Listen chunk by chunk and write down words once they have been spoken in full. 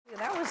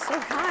was so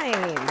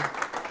kind.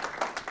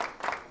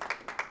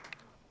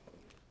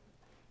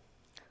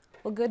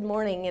 Well, good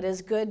morning. It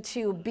is good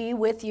to be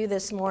with you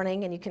this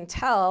morning, and you can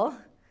tell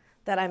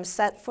that I'm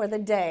set for the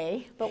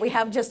day, but we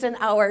have just an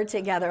hour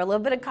together. A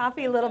little bit of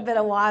coffee, a little bit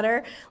of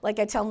water. Like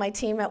I tell my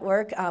team at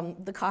work,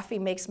 the coffee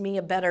makes me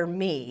a better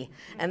me,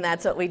 and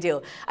that's what we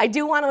do. I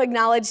do want to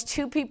acknowledge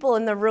two people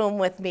in the room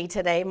with me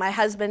today. My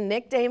husband,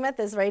 Nick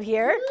Demuth, is right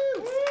here.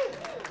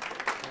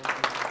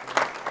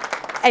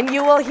 And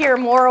you will hear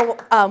more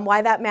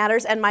why that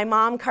matters. And my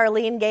mom,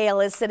 Carlene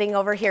Gale, is sitting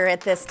over here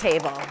at this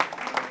table.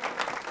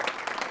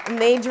 And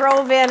they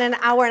drove in an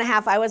hour and a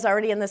half. I was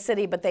already in the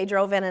city, but they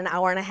drove in an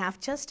hour and a half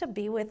just to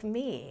be with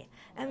me.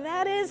 And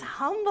that is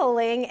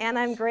humbling, and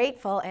I'm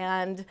grateful,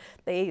 and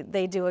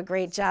they do a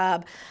great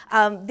job.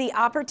 The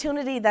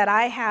opportunity that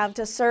I have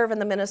to serve in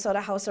the Minnesota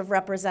House of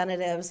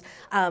Representatives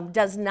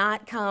does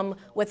not come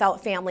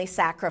without family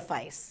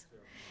sacrifice.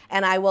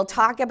 And I will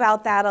talk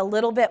about that a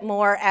little bit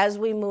more as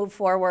we move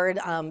forward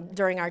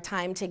during our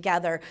time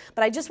together.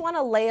 But I just want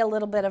to lay a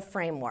little bit of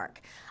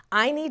framework.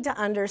 I need to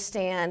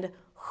understand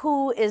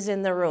who is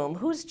in the room,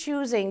 who's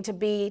choosing to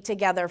be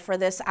together for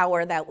this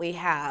hour that we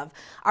have.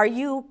 Are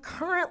you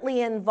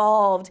currently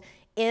involved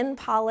in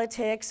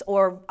politics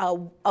or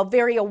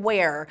very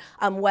aware,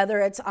 whether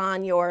it's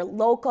on your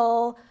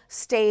local,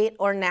 state,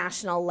 or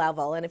national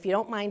level? And if you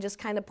don't mind just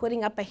kind of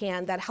putting up a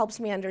hand, that helps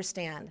me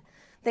understand.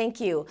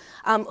 Thank you.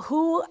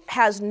 Who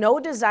has no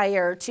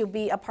desire to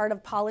be a part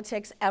of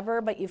politics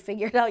ever, but you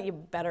figured out you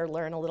better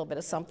learn a little bit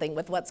of something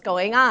with what's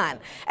going on?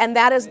 And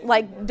that is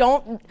like,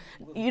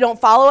 you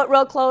don't follow it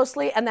real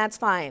closely, and that's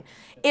fine.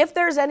 If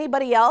there's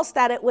anybody else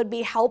that it would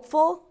be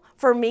helpful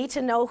for me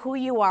to know who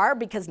you are,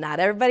 because not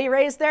everybody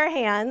raised their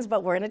hands,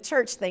 but we're in a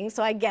church thing,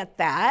 so I get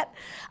that.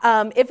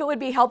 If it would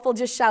be helpful,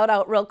 just shout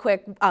out real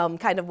quick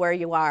kind of where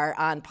you are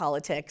on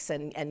politics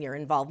and your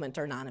involvement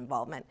or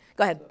non-involvement.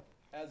 Go ahead.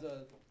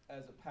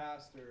 As a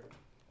pastor,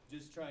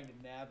 just trying to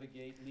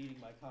navigate leading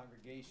my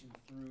congregation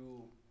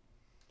through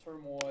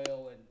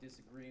turmoil and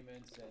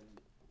disagreements and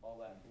all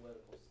that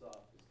political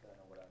stuff is kind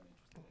of what I'm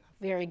interested in.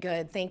 Very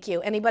good. Thank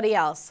you. Anybody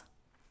else?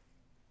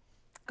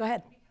 Go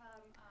ahead.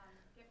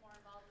 Get more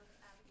involved with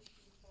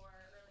advocacy for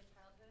early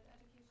childhood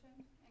education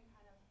and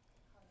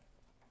kind of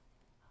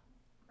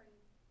bring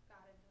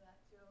God into that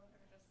too, or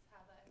just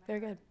have that in my Very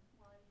good.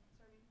 while I'm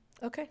serving.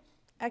 Okay.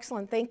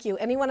 Excellent. Thank you.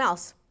 Anyone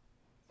else?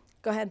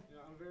 Go ahead.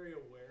 I'm very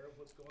aware of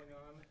what's going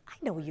on. I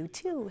know you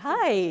too.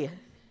 Hi.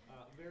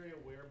 Very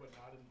aware but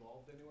not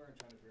involved anywhere and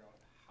trying to figure out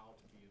how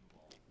to be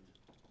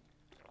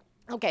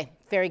involved. Okay.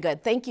 Very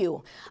good. Thank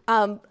you.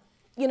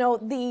 You know,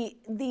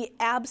 the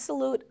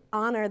absolute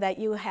honor that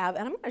you have,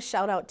 and I'm going to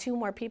shout out two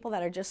more people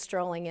that are just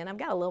strolling in. I've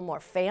got a little more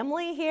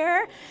family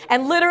here,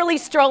 and literally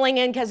strolling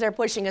in because they're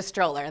pushing a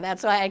stroller.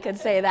 That's why I could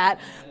say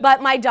that.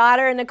 But my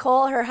daughter,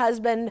 Nicole, her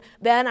husband,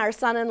 Ben, our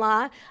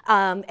son-in-law,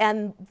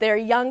 and their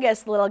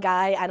youngest little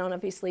guy, I don't know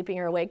if he's sleeping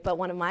or awake, but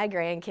one of my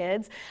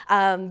grandkids,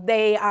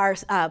 they are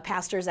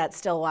pastors at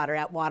Stillwater,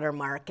 at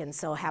Watermark, and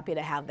so happy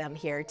to have them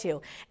here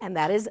too. And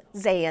that is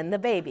Zayn, the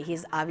baby.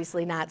 He's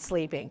obviously not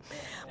sleeping.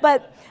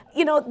 But,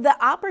 you know,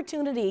 the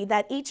opportunity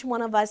that each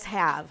one of us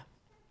have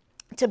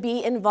to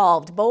be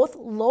involved both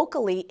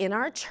locally in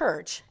our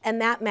church,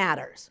 and that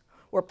matters.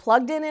 We're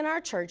plugged in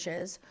our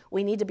churches.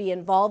 We need to be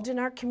involved in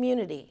our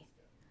community.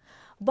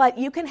 But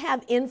you can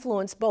have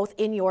influence both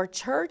in your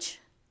church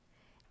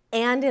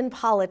and in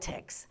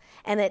politics.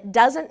 And it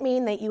doesn't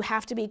mean that you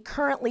have to be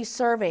currently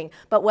serving,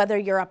 but whether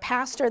you're a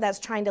pastor that's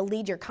trying to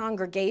lead your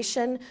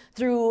congregation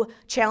through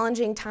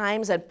challenging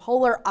times and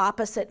polar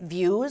opposite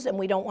views, and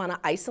we don't want to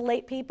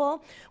isolate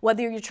people,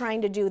 whether you're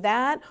trying to do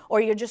that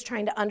or you're just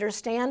trying to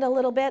understand a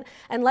little bit.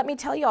 And let me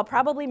tell you, I'll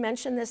probably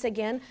mention this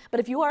again, but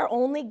if you are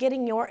only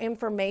getting your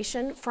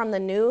information from the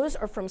news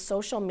or from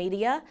social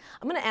media,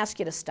 I'm going to ask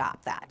you to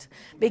stop that,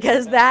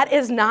 because that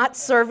is not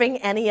serving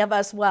any of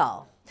us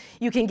well.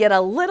 You can get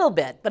a little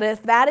bit, but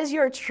if that is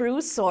your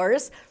true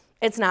source,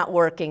 it's not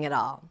working at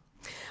all.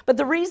 But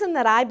the reason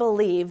that I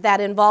believe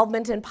that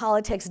involvement in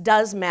politics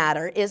does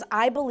matter is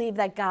I believe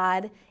that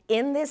God,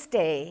 in this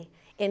day,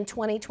 in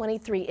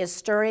 2023, is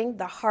stirring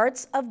the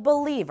hearts of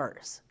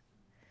believers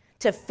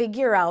to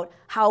figure out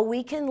how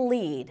we can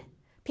lead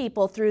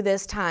people through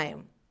this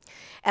time.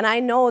 And I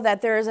know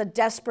that there is a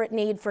desperate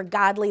need for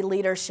godly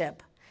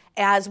leadership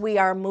as we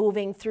are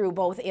moving through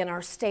both in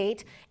our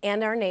state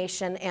and our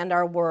nation and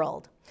our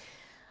world.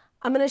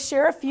 I'm going to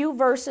share a few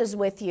verses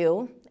with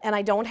you, and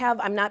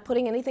I'm not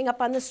putting anything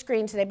up on the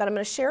screen today, but I'm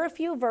going to share a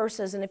few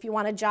verses, and if you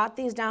want to jot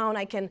these down,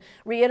 I can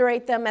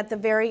reiterate them at the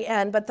very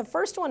end. But the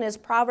first one is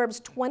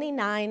Proverbs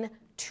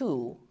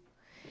 29:2,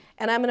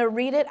 and I'm going to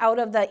read it out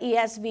of the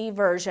ESV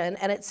version,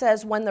 and it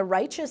says, "When the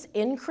righteous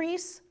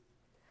increase,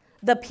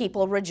 the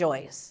people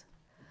rejoice,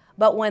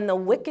 but when the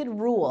wicked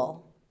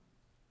rule,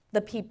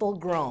 the people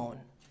groan."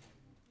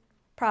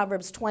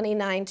 Proverbs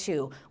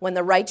 29:2. When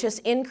the righteous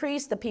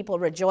increase, the people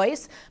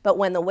rejoice, but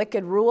when the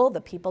wicked rule, the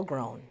people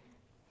groan.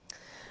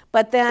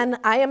 But then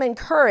I am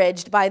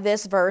encouraged by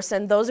this verse,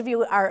 and those of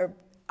you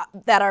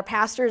that are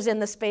pastors in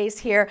the space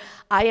here.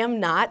 I am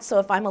not, so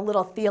if I'm a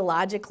little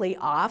theologically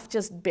off,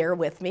 just bear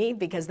with me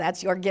because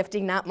that's your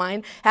gifting, not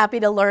mine. Happy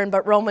to learn,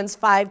 but Romans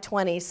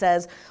 5:20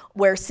 says,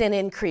 where sin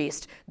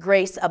increased,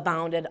 grace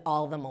abounded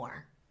all the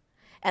more.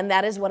 And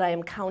that is what I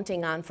am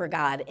counting on for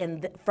God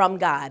and from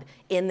God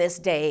in this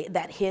day,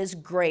 that his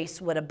grace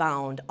would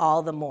abound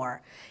all the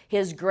more.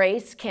 His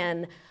grace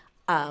can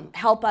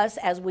help us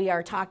as we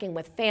are talking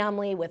with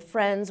family, with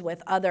friends,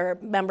 with other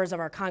members of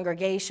our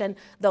congregation,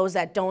 those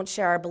that don't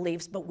share our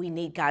beliefs, but we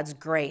need God's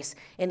grace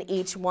in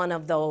each one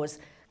of those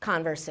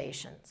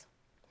conversations.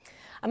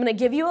 I'm going to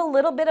give you a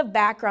little bit of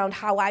background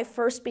how I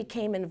first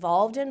became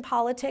involved in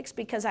politics,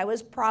 because I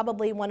was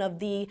probably one of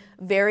the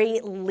very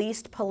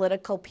least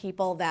political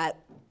people that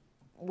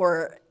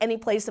were any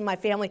place in my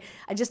family.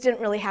 I just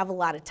didn't really have a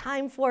lot of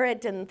time for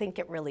it, didn't think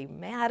it really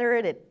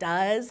mattered. It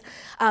does.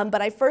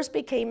 But I first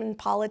became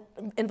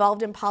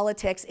involved in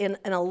politics in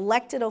an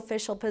elected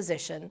official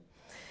position.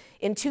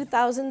 In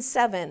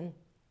 2007,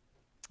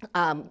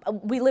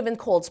 we live in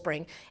Cold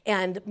Spring,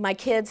 and my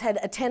kids had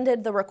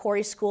attended the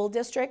Rocori School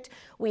District.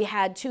 We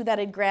had 2 that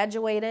had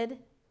graduated,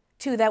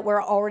 2 that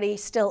were already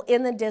still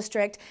in the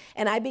district,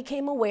 and I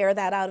became aware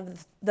that out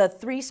of the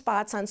 3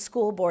 spots on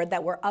school board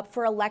that were up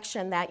for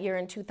election that year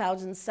in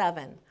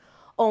 2007,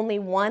 only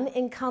 1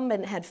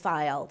 incumbent had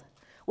filed,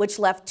 which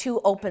left 2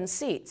 open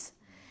seats.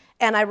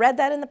 And I read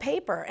that in the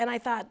paper, and I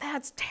thought,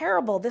 that's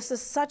terrible. This is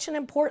such an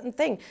important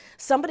thing.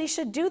 Somebody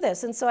should do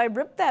this. And so I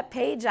ripped that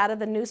page out of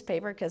the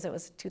newspaper, because it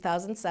was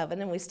 2007,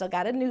 and we still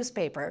got a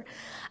newspaper.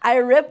 I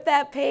ripped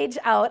that page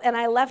out, and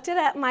I left it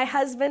at my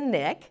husband,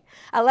 Nick.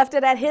 I left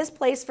it at his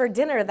place for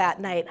dinner that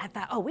night. I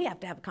thought, oh, we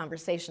have to have a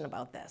conversation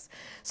about this.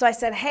 So I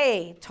said,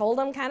 hey, told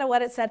him kind of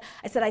what it said.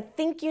 I said, I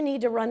think you need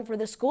to run for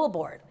the school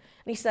board.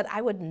 And he said,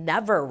 I would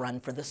never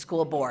run for the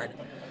school board.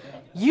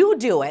 You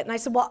do it. And I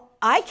said, well,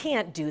 I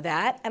can't do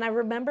that. And I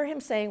remember him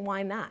saying,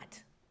 why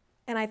not?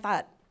 And I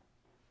thought,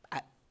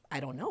 I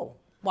don't know.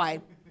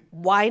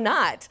 Why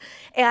not?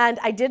 And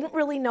I didn't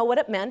really know what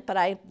it meant, but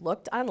I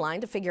looked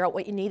online to figure out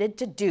what you needed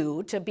to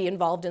do to be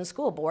involved in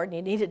school board. And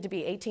you needed to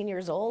be 18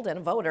 years old and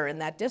a voter in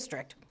that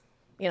district.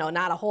 You know,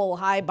 not a whole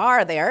high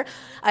bar there.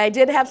 I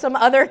did have some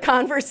other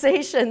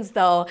conversations,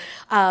 though,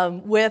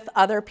 with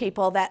other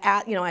people that,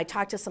 I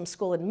talked to some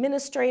school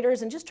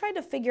administrators and just tried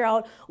to figure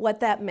out what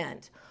that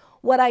meant.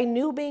 What I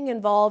knew being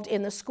involved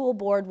in the school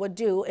board would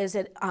do is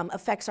it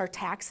affects our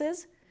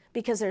taxes,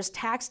 because there's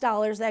tax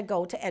dollars that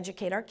go to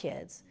educate our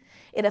kids.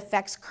 It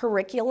affects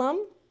curriculum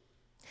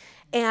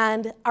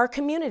and our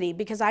community,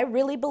 because I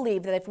really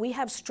believe that if we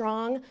have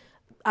strong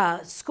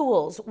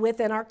schools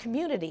within our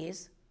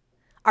communities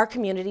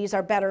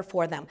are better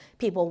for them.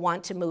 People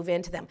want to move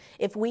into them.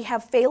 If we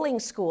have failing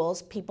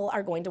schools, people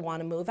are going to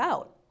want to move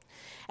out.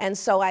 And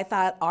so I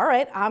thought, all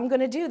right, I'm going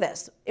to do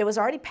this. It was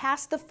already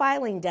past the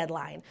filing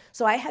deadline,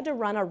 so I had to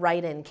run a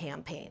write-in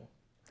campaign.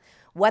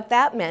 What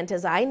that meant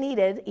is I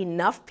needed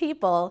enough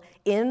people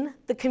in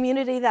the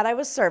community that I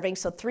was serving,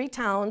 so 3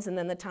 towns and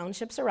then the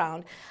townships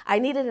around. I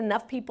needed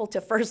enough people to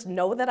first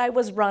know that I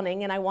was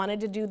running and I wanted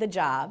to do the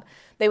job.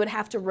 They would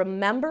have to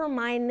remember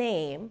my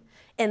name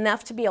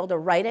enough to be able to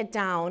write it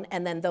down,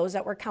 and then those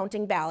that were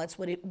counting ballots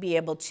would be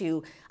able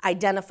to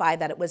identify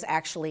that it was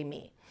actually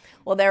me.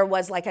 Well, there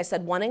was, like I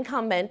said, 1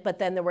 incumbent, but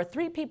then there were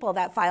 3 people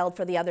that filed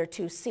for the other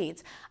 2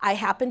 seats. I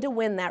happened to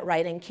win that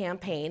write-in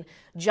campaign,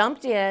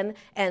 jumped in,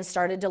 and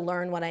started to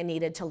learn what I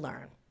needed to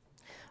learn.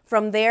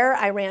 From there,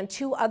 I ran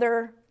 2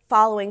 other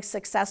following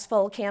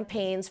successful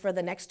campaigns for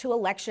the next 2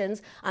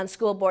 elections on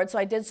school board, so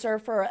I did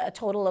serve for a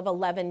total of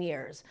 11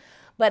 years.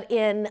 But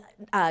in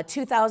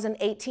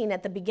 2018,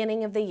 at the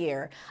beginning of the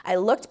year, I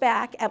looked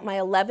back at my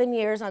 11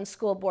 years on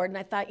school board, and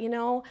I thought,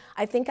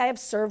 I think I have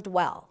served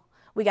well.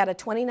 We got a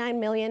 $29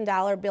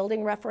 million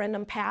building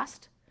referendum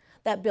passed.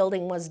 That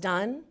building was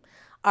done.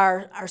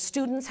 Our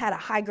students had a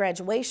high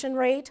graduation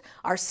rate.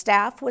 Our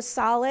staff was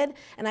solid.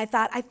 And I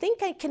thought, I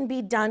think I can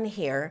be done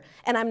here,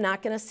 and I'm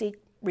not going to seek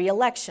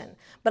re-election.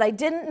 But I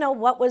didn't know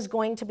what was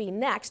going to be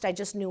next. I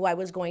just knew I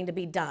was going to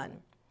be done.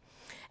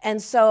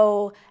 And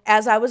so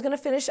as I was going to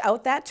finish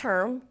out that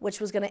term,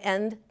 which was going to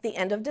end the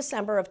end of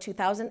December of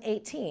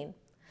 2018,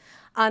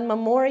 on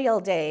Memorial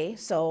Day,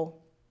 so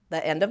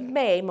the end of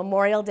May,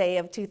 Memorial Day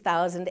of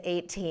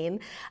 2018,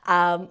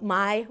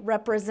 my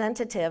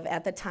representative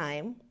at the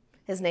time,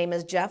 his name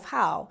is Jeff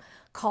Howe,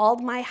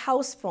 called my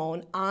house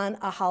phone on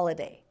a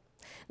holiday.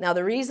 Now,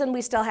 the reason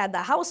we still had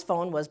the house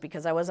phone was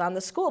because I was on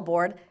the school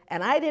board,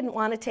 and I didn't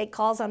want to take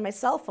calls on my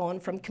cell phone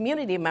from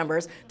community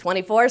members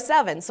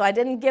 24/7, so I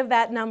didn't give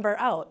that number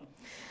out.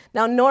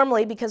 Now,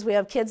 normally, because we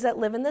have kids that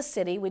live in the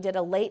city, we did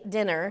a late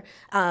dinner,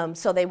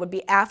 so they would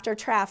be after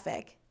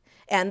traffic,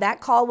 and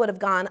that call would have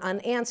gone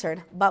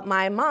unanswered. But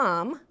my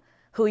mom,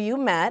 who you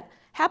met,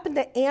 happened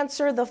to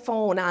answer the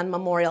phone on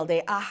Memorial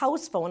Day, a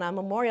house phone on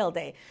Memorial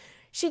Day.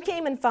 She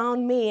came and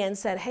found me and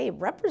said, "Hey,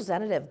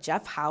 Representative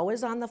Jeff Howe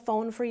is on the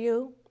phone for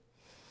you."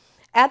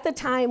 At the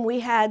time, we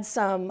had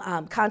some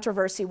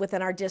controversy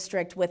within our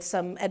district with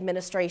some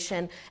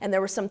administration, and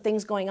there were some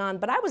things going on,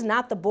 but I was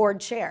not the board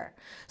chair.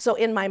 So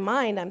in my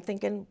mind, I'm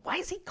thinking, why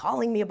is he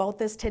calling me about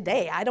this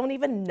today? I don't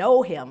even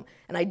know him,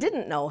 and I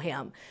didn't know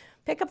him.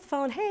 Pick up the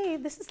phone, hey,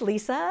 this is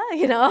Lisa,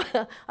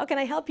 how can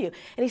I help you?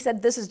 And he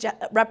said, this is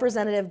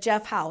Representative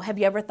Jeff Howe. Have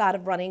you ever thought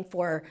of running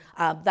for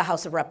the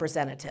House of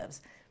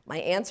Representatives? My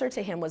answer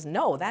to him was,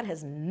 no, that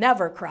has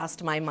never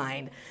crossed my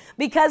mind,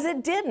 because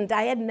it didn't.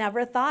 I had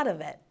never thought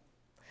of it.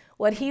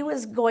 What he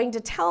was going to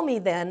tell me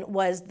then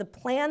was the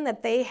plan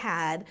that they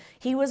had.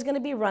 He was going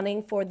to be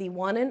running for the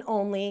one and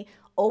only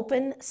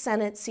open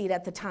Senate seat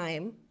at the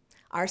time.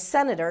 Our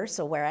senator,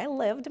 so where I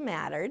lived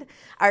mattered,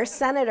 our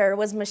senator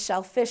was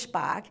Michelle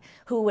Fischbach,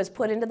 who was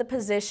put into the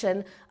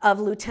position of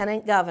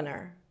lieutenant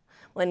governor.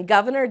 When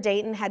Governor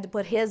Dayton had to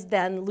put his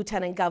then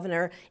lieutenant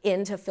governor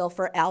in to fill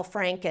for Al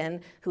Franken,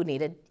 who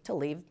needed to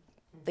leave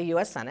the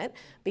U.S. Senate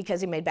because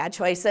he made bad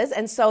choices.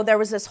 And so there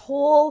was this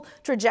whole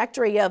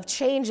trajectory of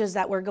changes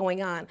that were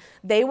going on.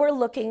 They were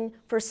looking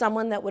for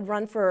someone that would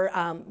run for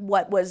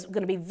what was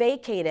going to be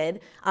vacated,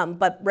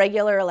 but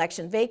regular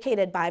election,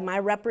 vacated by my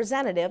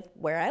representative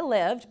where I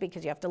lived,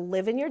 because you have to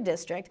live in your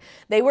district.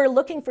 They were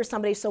looking for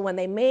somebody so when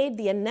they made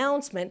the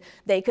announcement,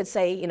 they could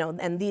say,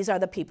 and these are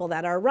the people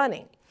that are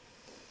running.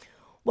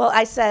 Well,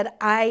 I said,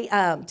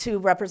 to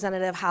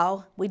Representative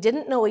Howe, we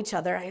didn't know each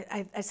other.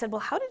 I said,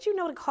 well, how did you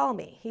know to call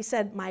me? He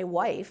said, my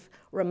wife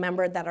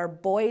remembered that our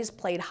boys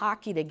played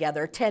hockey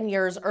together 10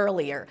 years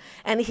earlier,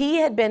 and he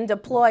had been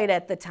deployed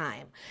at the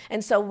time.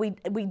 And so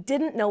we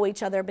didn't know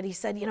each other, but he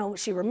said,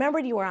 she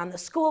remembered you were on the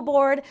school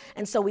board,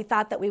 and so we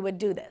thought that we would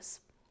do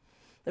this.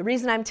 The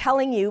reason I'm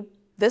telling you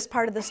this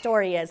part of the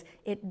story is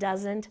it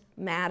doesn't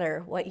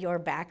matter what your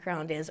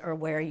background is or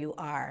where you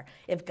are.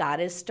 If God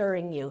is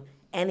stirring you,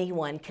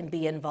 anyone can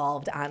be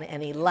involved on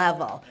any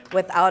level,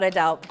 without a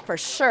doubt, for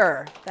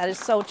sure. That is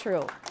so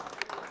true.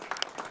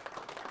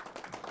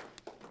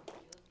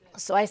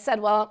 So I said,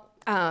 well,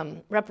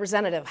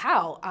 Representative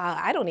Howe,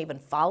 I don't even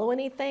follow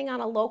anything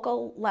on a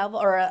local level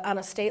or on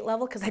a state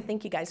level because I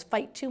think you guys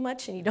fight too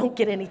much and you don't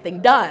get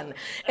anything done.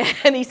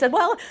 And he said,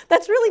 well,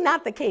 that's really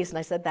not the case. And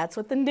I said, that's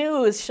what the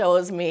news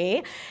shows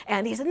me.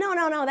 And he said,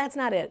 no, that's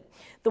not it.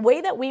 The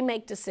way that we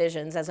make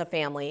decisions as a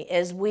family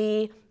is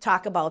we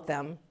talk about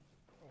them,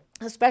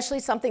 especially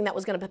something that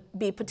was going to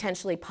be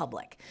potentially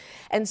public.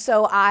 And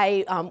so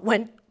I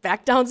went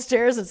back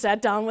downstairs and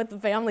sat down with the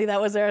family that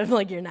was there. I'm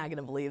like, you're not going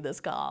to believe this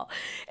call.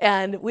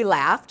 And we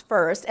laughed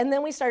first, and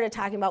then we started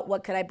talking about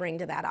what could I bring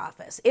to that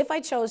office. If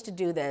I chose to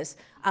do this,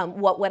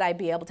 what would I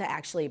be able to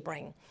actually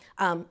bring?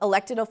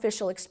 Elected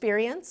official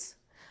experience,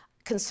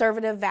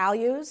 conservative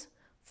values,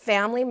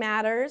 family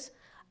matters,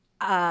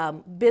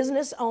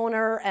 business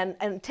owner,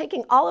 and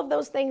taking all of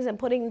those things and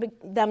putting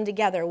them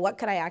together, what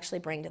could I actually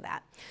bring to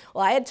that?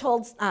 Well, I had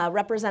told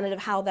Representative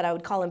Howe that I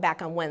would call him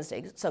back on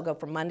Wednesday, so go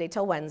from Monday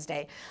till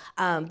Wednesday.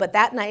 But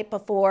that night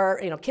before,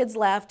 kids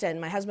left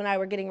and my husband and I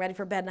were getting ready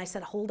for bed, and I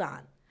said, hold on.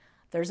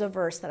 There's a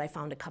verse that I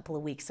found a couple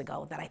of weeks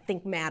ago that I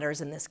think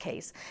matters in this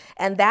case.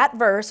 And that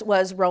verse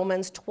was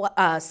Romans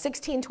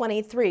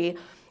 16:23,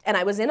 and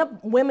I was in a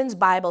women's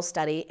Bible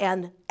study,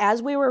 and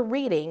as we were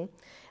reading,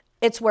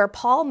 it's where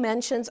Paul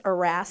mentions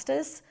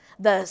Erastus,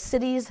 the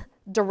city's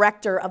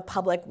director of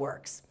public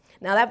works.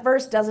 Now that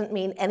verse doesn't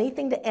mean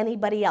anything to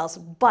anybody else,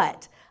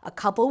 but a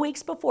couple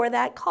weeks before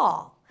that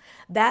call,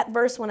 that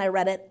verse when I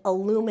read it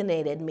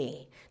illuminated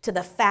me to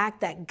the fact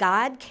that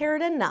God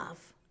cared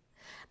enough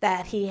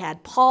that he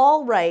had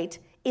Paul write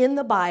in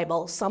the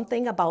Bible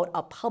something about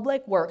a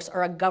public works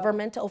or a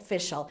government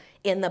official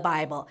in the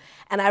Bible.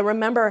 And I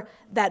remember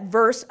that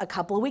verse a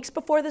couple of weeks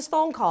before this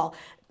phone call,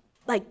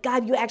 like,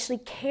 God, you actually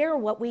care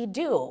what we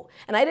do.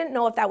 And I didn't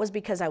know if that was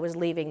because I was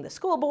leaving the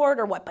school board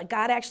or what, but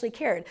God actually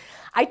cared.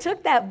 I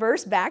took that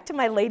verse back to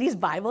my ladies'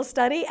 Bible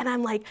study, and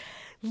I'm like,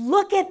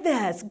 look at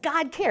this,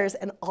 God cares.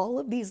 And all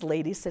of these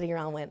ladies sitting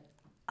around went,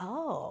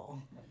 oh,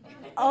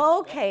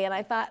 okay. And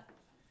I thought,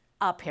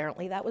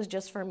 apparently that was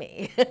just for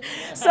me.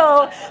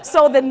 So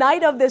the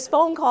night of this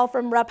phone call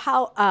from Rep.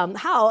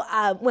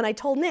 Howe, when I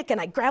told Nick, and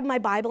I grabbed my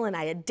Bible and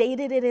I had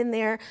dated it in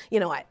there,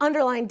 I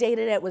underlined,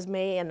 dated it, was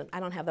May, and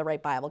I don't have the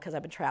right Bible because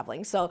I've been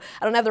traveling, so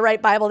I don't have the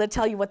right Bible to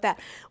tell you what that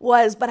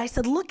was, but I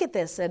said, look at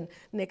this, and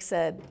Nick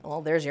said,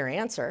 well, there's your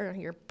answer.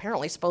 You're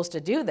apparently supposed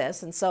to do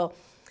this, and so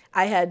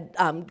I had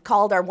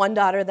called our one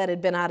daughter that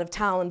had been out of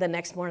town the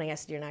next morning. I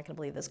said, you're not going to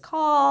believe this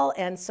call.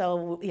 And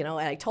so, and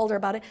I told her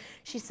about it.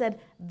 She said,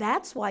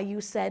 that's why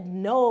you said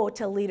no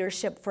to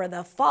leadership for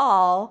the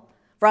fall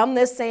from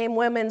this same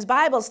women's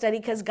Bible study,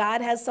 because God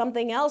has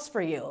something else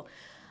for you.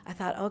 I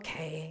thought,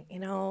 okay,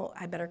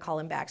 I better call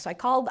him back. So I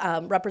called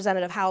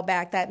Representative Howe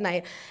back that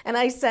night, and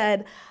I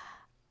said,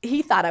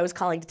 he thought I was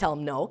calling to tell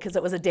him no because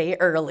it was a day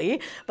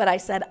early. But I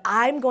said,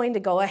 I'm going to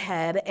go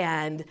ahead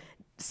and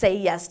say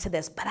yes to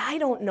this, but I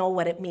don't know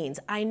what it means.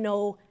 I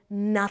know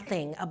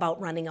nothing about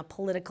running a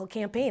political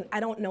campaign. I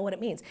don't know what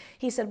it means.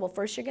 He said, well,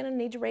 first you're going to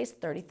need to raise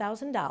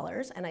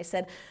 $30,000. And I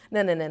said,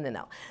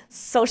 no.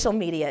 Social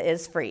media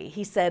is free.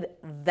 He said,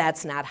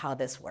 that's not how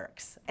this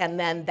works. And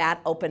then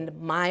that opened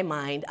my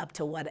mind up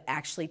to what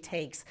actually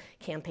takes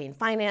campaign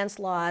finance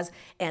laws,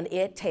 and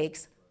it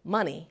takes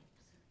money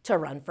to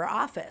run for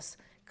office.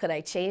 Could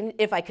I change?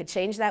 If I could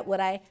change that, would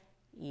I?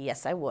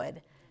 Yes, I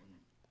would.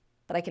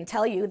 But I can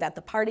tell you that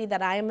the party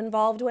that I am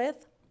involved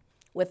with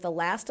the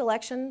last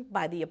election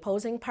by the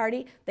opposing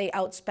party, they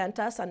outspent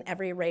us on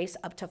every race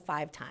up to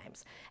 5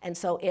 times. And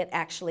so it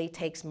actually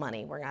takes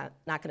money. We're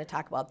not going to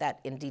talk about that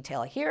in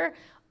detail here,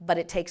 but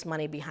it takes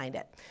money behind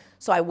it.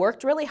 So I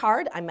worked really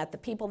hard. I met the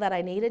people that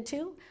I needed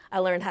to. I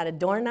learned how to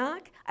door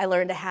knock. I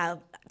learned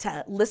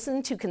to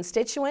listen to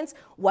constituents,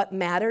 what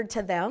mattered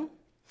to them.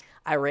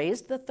 I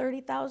raised the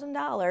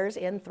 $30,000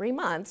 in 3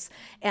 months,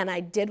 and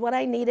I did what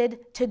I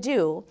needed to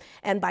do.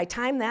 And by the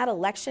time that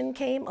election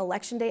came,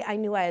 election day, I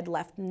knew I had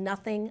left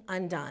nothing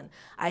undone.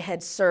 I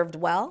had served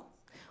well.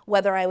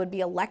 Whether I would be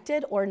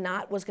elected or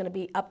not was going to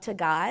be up to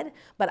God,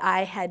 but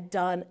I had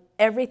done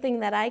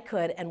everything that I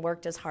could and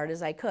worked as hard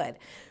as I could.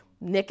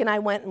 Nick and I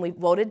went and we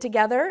voted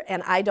together,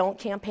 and I don't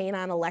campaign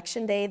on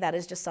election day. That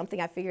is just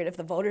something I figured if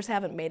the voters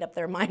haven't made up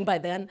their mind by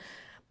then,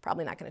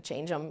 probably not going to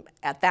change them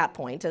at that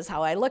point, is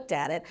how I looked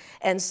at it.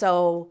 And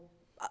so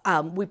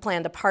we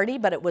planned a party,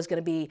 but it was going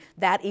to be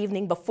that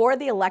evening before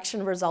the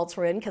election results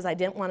were in, because I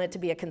didn't want it to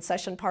be a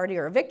concession party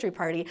or a victory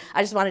party.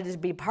 I just wanted it to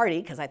be a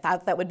party because I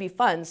thought that would be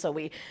fun. So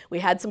we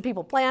had some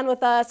people plan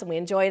with us, and we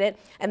enjoyed it.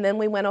 And then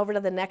we went over to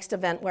the next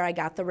event where I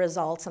got the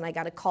results, and I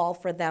got a call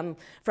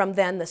from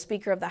then the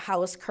Speaker of the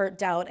House, Kurt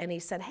Dowd, and he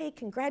said, hey,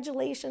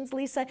 congratulations,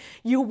 Lisa,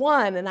 you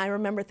won. And I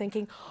remember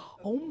thinking,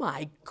 oh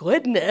my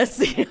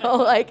goodness,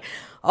 like,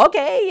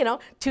 okay,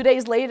 2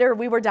 days later,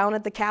 we were down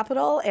at the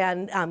Capitol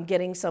and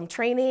getting some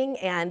training.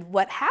 And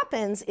what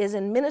happens is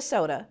in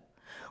Minnesota,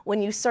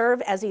 when you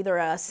serve as either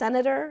a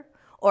senator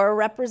or a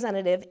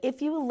representative,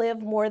 if you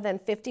live more than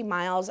 50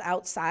 miles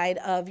outside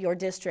of your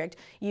district,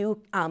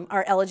 you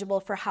are eligible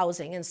for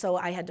housing. And so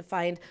I had to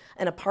find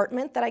an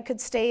apartment that I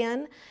could stay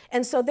in.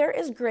 And so there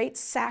is great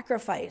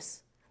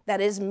sacrifice that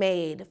is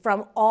made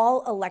from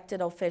all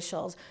elected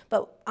officials.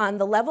 But on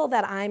the level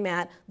that I'm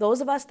at,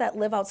 those of us that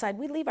live outside,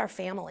 we leave our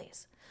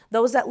families.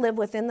 Those that live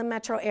within the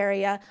metro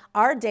area,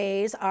 our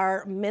days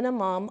are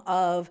minimum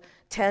of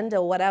 10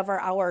 to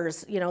whatever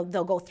hours,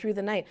 they'll go through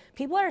the night.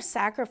 People are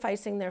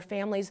sacrificing their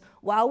families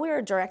while we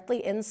are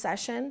directly in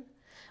session,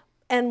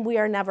 and we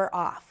are never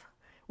off.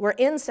 We're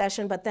in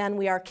session, but then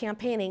we are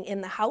campaigning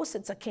in the House.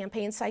 It's a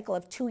campaign cycle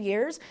of 2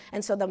 years.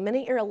 And so the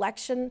minute your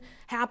election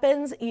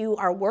happens, you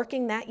are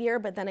working that year,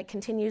 but then it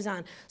continues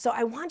on. So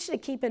I want you to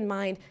keep in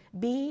mind,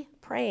 be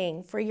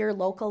praying for your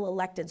local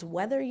electeds,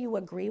 whether you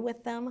agree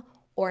with them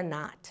or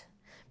not,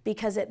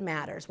 because it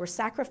matters. We're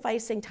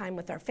sacrificing time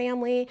with our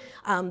family.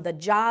 The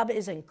job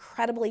is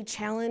incredibly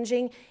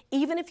challenging.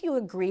 Even if you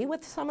agree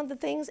with some of the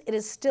things, it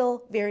is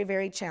still very,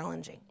 very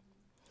challenging.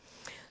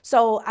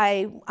 So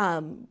I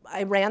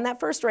ran that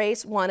first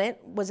race, won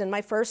it, was in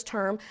my first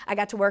term. I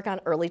got to work on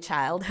early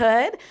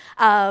childhood.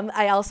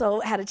 I also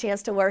had a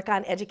chance to work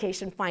on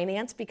education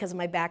finance because of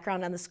my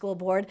background on the school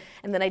board,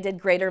 and then I did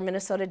Greater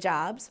Minnesota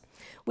Jobs.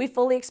 We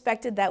fully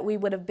expected that we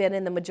would have been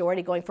in the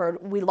majority going forward.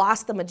 We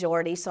lost the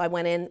majority, so I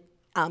went in.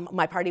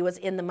 My party was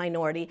in the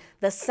minority.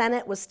 The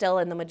Senate was still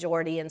in the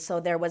majority, and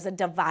so there was a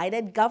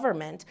divided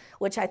government,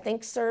 which I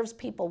think serves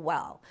people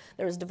well.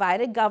 There was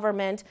divided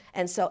government,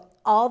 and so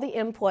all the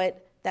input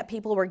that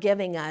people were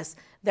giving us,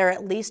 there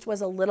at least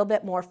was a little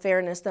bit more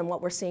fairness than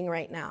what we're seeing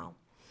right now.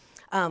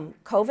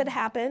 COVID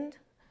happened,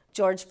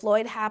 George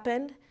Floyd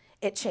happened,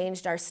 it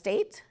changed our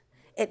state,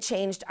 it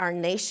changed our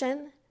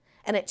nation,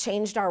 and it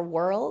changed our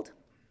world.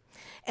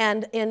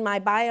 And in my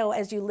bio,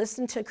 as you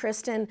listen to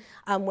Kristen,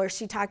 where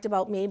she talked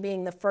about me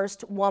being the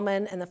first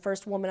woman and the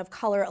first woman of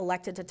color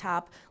elected to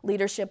top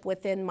leadership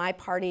within my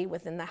party,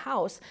 within the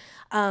House,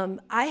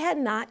 I had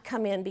not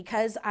come in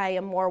because I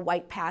am more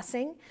white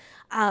passing.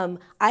 I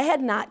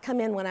had not come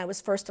in when I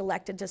was first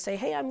elected to say,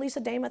 hey, I'm Lisa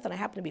Demuth and I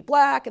happen to be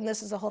black and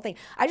this is the whole thing.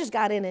 I just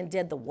got in and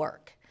did the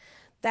work.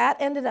 That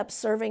ended up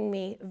serving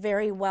me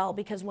very well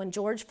because when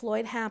George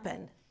Floyd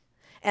happened,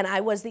 and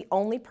I was the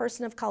only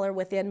person of color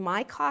within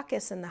my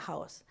caucus in the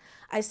House,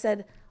 I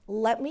said,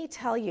 let me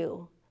tell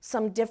you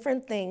some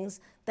different things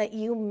that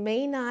you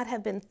may not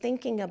have been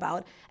thinking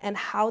about and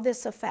how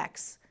this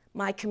affects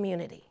my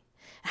community,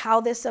 how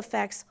this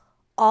affects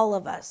all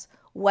of us,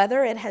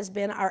 whether it has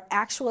been our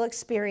actual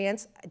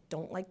experience. I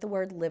don't like the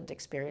word lived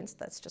experience,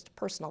 that's just a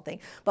personal thing,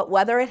 but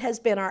whether it has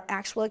been our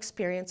actual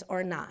experience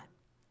or not.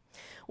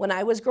 When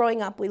I was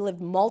growing up, we lived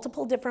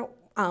multiple different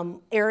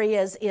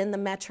areas in the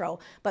metro,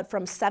 but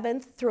from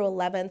 7th through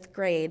 11th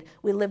grade,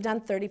 we lived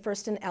on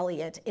 31st and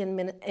Elliott in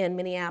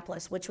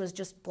Minneapolis, which was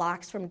just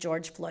blocks from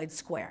George Floyd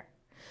Square.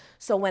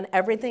 So when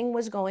everything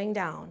was going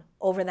down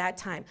over that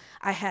time,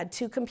 I had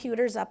 2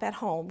 computers up at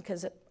home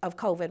because of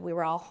COVID. We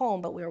were all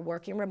home, but we were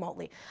working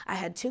remotely. I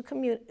had two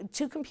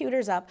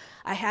computers up.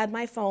 I had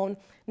my phone.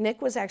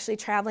 Nick was actually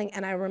traveling,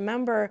 and I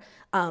remember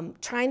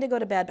trying to go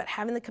to bed, but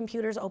having the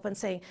computers open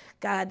saying,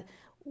 God,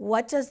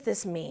 what does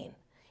this mean?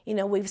 You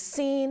know, we've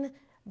seen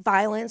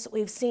violence,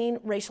 we've seen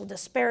racial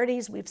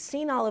disparities, we've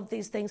seen all of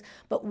these things,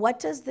 but what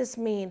does this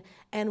mean?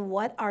 And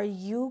what are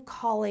you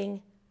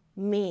calling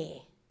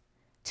me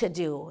to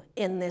do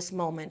in this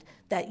moment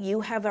that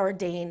you have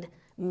ordained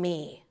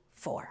me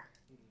for?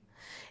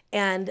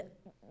 And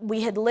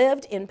we had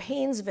lived in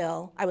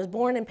Painesville. I was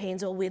born in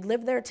Painesville. We'd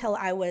lived there till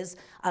I was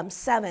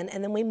 7,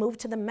 and then we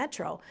moved to the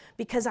metro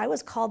because I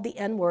was called the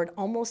N-word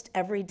almost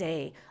every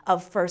day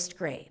of 1st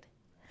grade.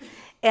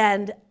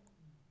 And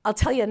I'll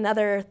tell you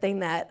another thing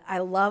that I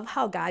love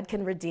how God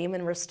can redeem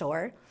and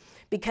restore,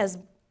 because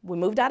we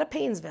moved out of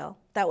Painesville.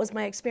 That was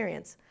my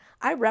experience.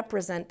 I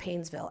represent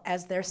Painesville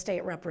as their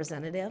state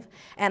representative,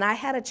 and I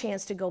had a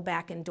chance to go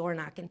back and door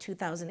knock in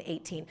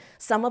 2018.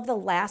 Some of the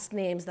last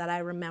names that I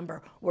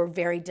remember were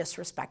very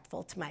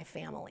disrespectful to my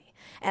family.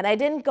 And I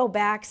didn't go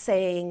back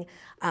saying,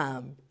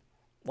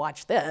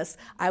 watch this.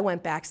 I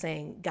went back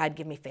saying, God,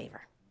 give me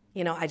favor.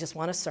 You know, I just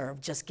want to serve,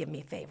 just give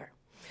me favor.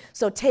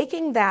 So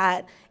taking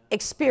that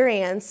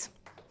experience,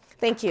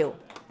 thank you.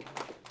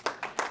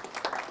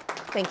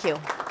 Thank you.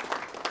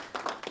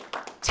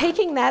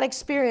 Taking that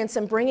experience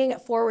and bringing it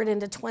forward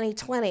into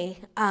 2020,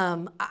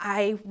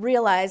 I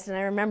realized, and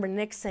I remember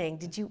Nick saying,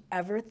 did you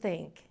ever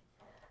think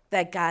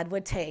that God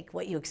would take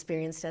what you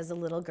experienced as a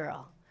little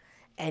girl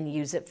and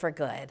use it for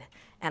good?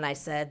 And I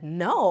said,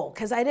 no,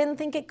 because I didn't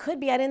think it could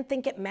be. I didn't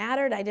think it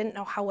mattered. I didn't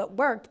know how it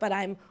worked, but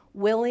I'm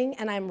willing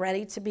and I'm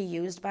ready to be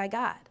used by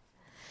God.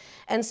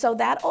 And so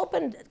that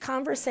opened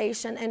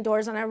conversation and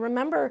doors. And I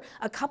remember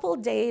a couple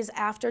of days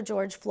after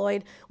George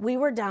Floyd, we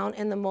were down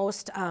in the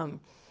most,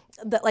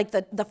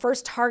 the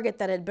first Target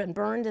that had been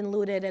burned and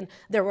looted. And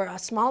there were a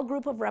small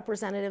group of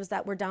representatives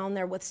that were down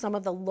there with some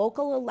of the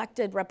local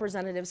elected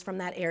representatives from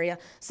that area,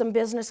 some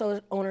business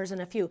owners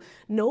and a few.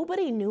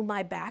 Nobody knew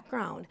my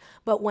background.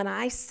 But when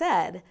I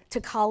said to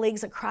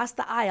colleagues across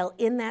the aisle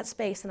in that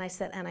space, and I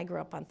said, and I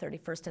grew up on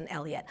 31st and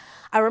Elliott,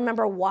 I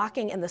remember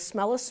walking and the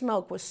smell of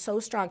smoke was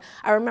so strong.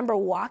 I remember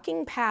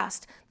walking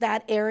past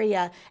that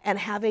area and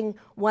having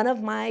one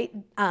of my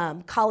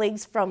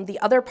colleagues from the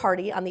other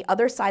party on the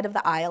other side of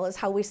the aisle, is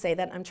how we say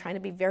that. I'm trying to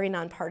be very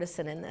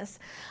nonpartisan in this.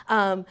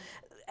 And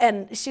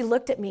she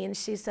looked at me and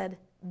she said,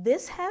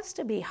 this has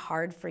to be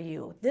hard for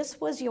you.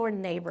 This was your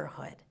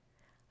neighborhood.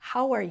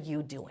 How are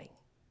you doing?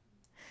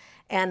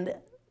 And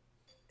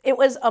it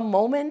was a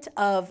moment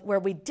of where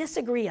we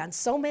disagree on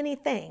so many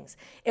things.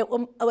 It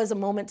was a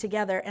moment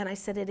together, and I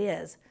said, it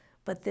is,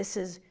 but this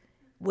is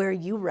where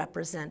you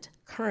represent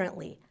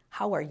currently.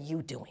 How are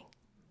you doing?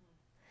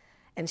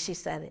 And she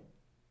said,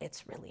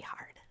 it's really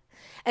hard.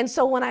 And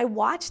so when I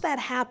watched that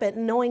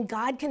happen, knowing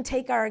God can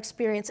take our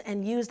experience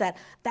and use that,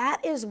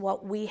 that is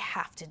what we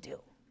have to do.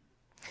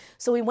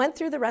 So we went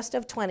through the rest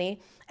of 20,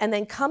 and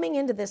then coming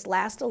into this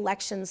last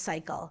election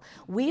cycle,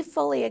 we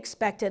fully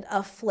expected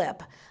a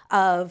flip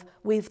of,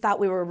 we thought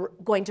we were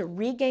going to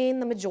regain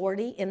the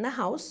majority in the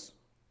House.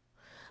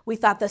 We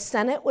thought the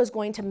Senate was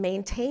going to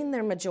maintain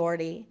their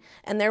majority,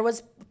 and there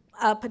was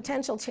a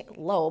potential,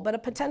 low, but a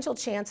potential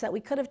chance that we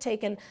could have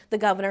taken the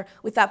governor.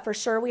 We thought for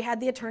sure we had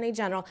the attorney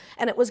general,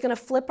 and it was going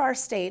to flip our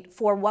state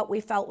for what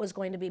we felt was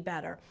going to be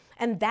better.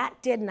 And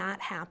that did not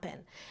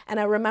happen.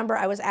 And I remember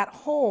I was at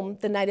home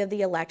the night of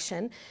the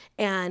election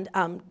and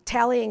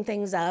tallying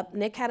things up.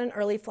 Nick had an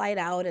early flight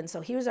out, and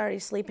so he was already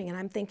sleeping, and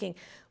I'm thinking,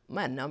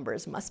 my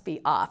numbers must be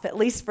off, at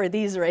least for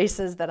these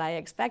races that I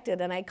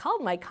expected. And I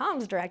called my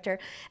comms director,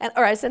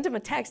 or I sent him a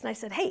text, and I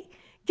said, hey,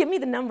 give me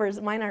the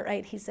numbers, mine aren't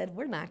right. He said,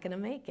 we're not gonna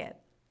make it.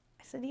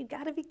 I said, you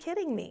gotta be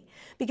kidding me.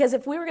 Because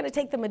if we were gonna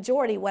take the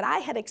majority, what I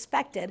had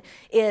expected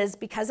is,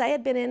 because I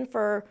had been in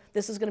for,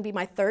 this was gonna be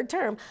my 3rd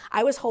term,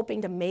 I was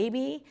hoping to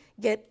maybe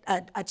get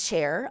a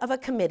chair of a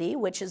committee,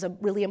 which is a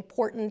really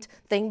important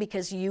thing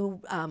because you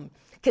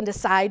can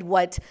decide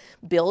what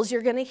bills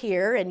you're gonna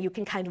hear, and you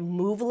can kind of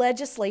move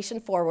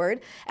legislation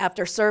forward.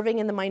 After serving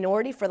in the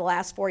minority for the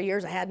last 4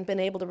 years, I hadn't been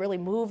able to really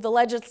move the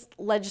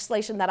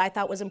legislation that I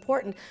thought was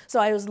important. So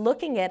I was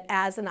looking at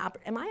as an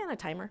am I on a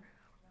timer?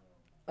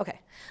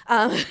 Okay,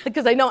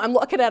 because I know I'm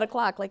looking at a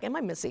clock like, am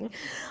I missing?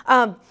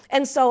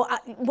 And so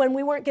when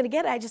we weren't gonna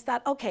get it, I just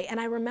thought, okay.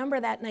 And I remember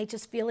that night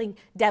just feeling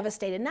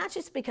devastated, not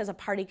just because of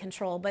party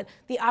control, but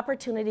the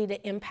opportunity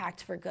to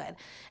impact for good.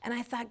 And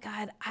I thought,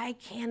 God, I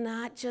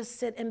cannot just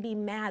sit and be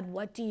mad.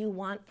 What do you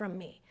want from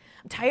me?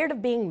 I'm tired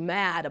of being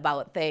mad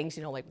about things,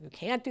 you know, like we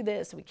can't do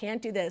this, we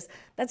can't do this.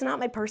 That's not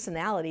my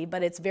personality,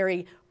 but it's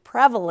very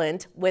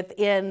prevalent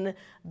within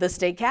the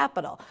state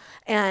capitol.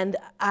 And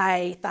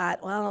I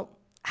thought, well,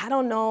 I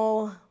don't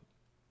know,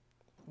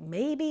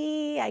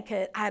 maybe I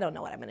could, I don't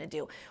know what I'm gonna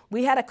do.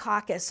 We had a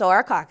caucus, so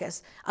our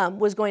caucus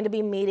was going to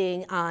be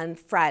meeting on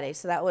Friday.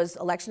 So that was,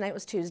 election night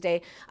was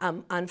Tuesday.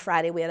 On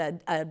Friday, we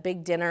had a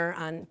big dinner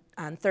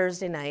on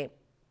Thursday night.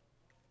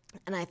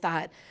 And I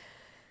thought,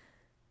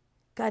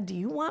 God, do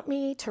you want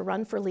me to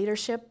run for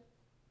leadership,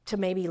 to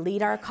maybe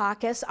lead our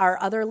caucus?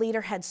 Our other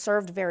leader had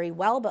served very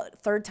well, but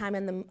third time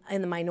in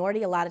the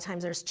minority, a lot of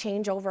times there's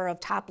changeover of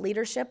top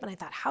leadership. And I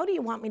thought, how do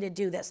you want me to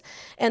do this?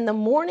 And the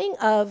morning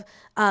of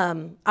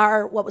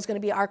what was going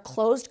to be our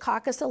closed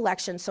caucus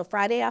election, so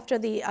Friday after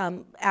the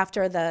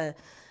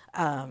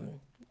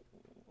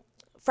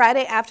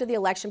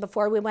election,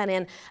 before we went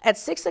in, at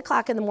 6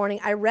 o'clock in the morning,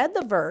 I read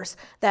the verse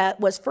that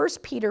was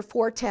 1 Peter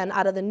 4:10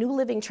 out of the New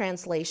Living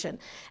Translation.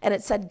 And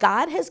it said,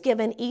 God has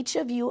given each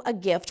of you a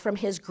gift from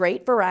his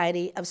great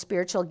variety of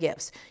spiritual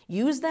gifts.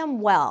 Use them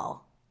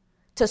well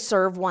to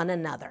serve one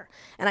another.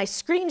 And I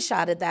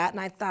screenshotted that, and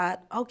I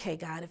thought, okay,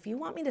 God, if you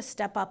want me to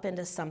step up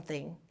into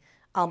something,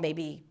 I'll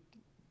maybe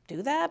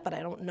do that, but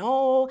I don't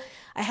know.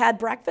 I had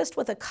breakfast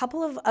with a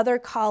couple of other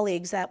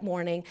colleagues that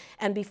morning,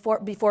 and before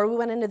we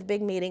went into the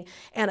big meeting,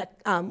 and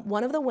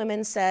one of the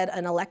women said,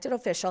 an elected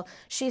official,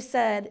 she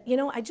said,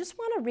 I just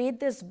want to read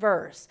this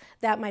verse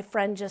that my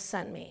friend just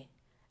sent me.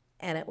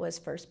 And it was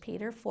 1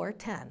 Peter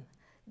 4:10.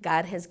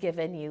 God has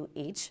given you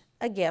each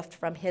a gift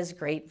from his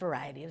great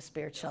variety of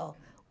spiritual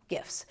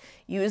gifts.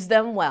 Use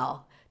them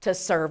well to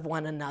serve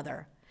one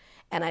another.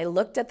 And I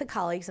looked at the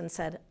colleagues and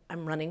said,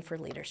 I'm running for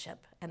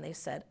leadership. And they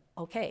said,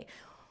 okay.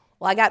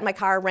 Well, I got in my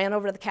car, ran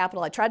over to the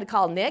Capitol. I tried to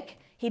call Nick.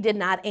 He did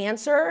not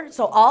answer.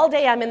 So all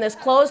day I'm in this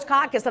closed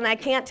caucus, and I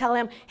can't tell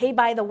him, hey,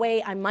 by the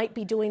way, I might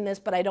be doing this,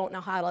 but I don't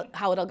know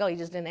how it'll go. He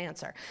just didn't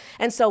answer.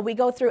 And so we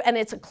go through, and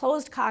it's a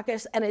closed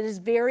caucus, and it is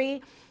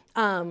very,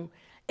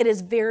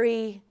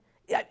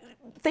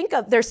 think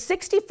of, there's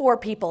 64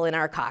 people in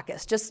our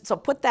caucus. Just so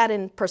put that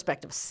in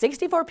perspective,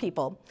 64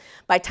 people.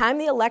 By the time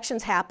the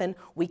elections happen,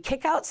 we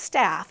kick out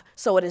staff,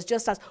 so it is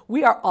just us.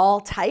 We are all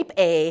type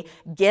A,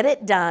 get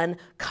it done,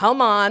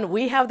 come on,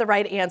 we have the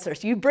right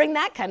answers. You bring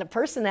that kind of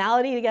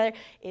personality together,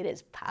 it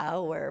is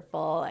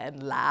powerful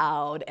and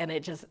loud, and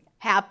it just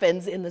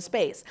happens in the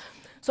space.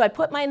 So I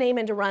put my name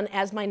in to run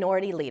as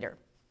minority leader.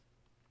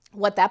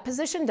 What that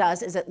position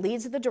does is it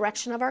leads the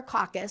direction of our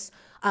caucus.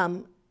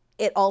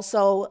 It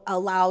also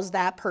allows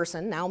that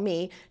person, now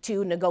me,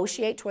 to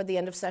negotiate toward the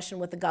end of session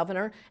with the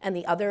governor and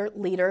the other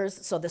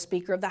leaders, so the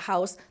Speaker of the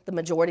House, the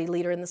majority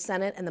leader in the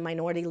Senate, and the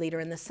minority leader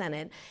in the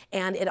Senate.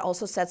 And it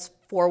also sets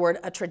forward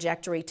a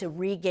trajectory to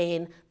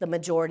regain the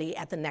majority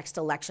at the next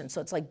election.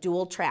 So it's like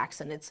dual tracks,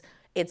 and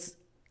it's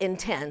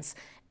intense.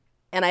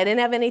 And I didn't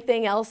have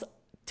anything else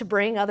to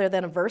bring other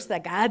than a verse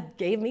that God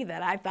gave me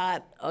that I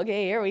thought,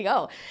 okay, here we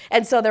go.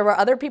 And so there were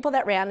other people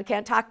that ran. I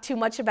can't talk too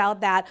much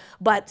about that,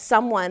 but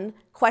someone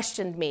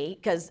questioned me,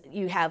 because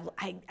you have,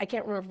 I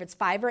can't remember if it's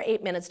 5 or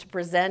 8 minutes to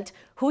present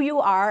who you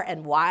are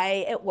and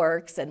why it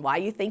works and why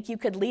you think you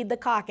could lead the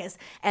caucus,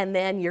 and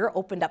then you're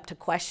opened up to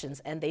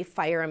questions, and they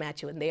fire them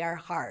at you, and they are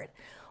hard.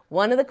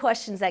 One of the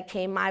questions that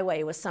came my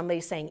way was somebody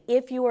saying,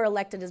 if you were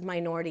elected as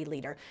minority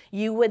leader,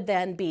 you would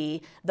then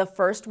be the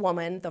first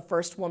woman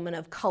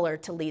of color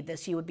to lead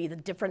this. You would be the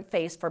different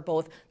face for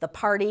both the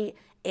party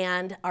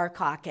and our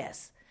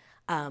caucus.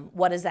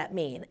 What does that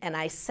mean? And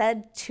I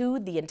said to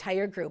the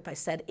entire group, I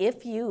said,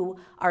 if you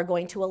are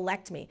going to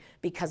elect me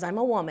because I'm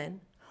a woman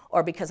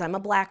or because I'm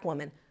a black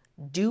woman,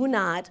 do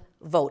not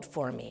vote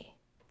for me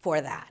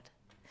for that.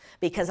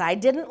 Because I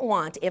didn't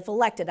want, if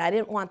elected, I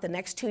didn't want the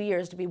next 2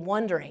 years to be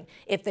wondering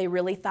if they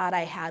really thought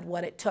I had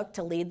what it took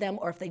to lead them,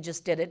 or if they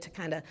just did it to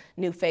kind of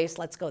new face,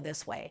 let's go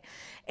this way.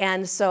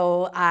 And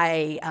so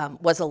I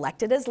was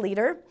elected as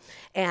leader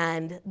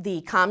and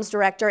the comms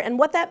director. And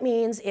what that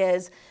means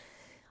is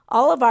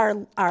all of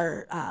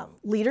our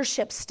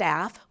leadership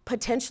staff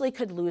potentially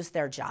could lose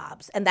their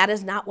jobs. And that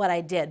is not what I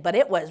did, but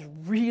it was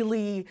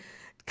really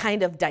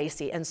kind of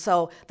dicey. And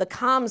so the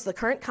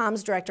current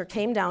comms director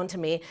came down to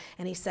me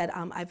and he said,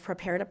 I've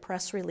prepared a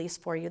press release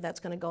for you that's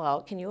going to go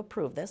out. Can you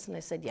approve this? And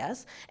I said,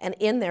 yes. And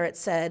in there it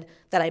said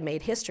that I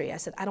made history. I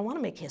said, I don't want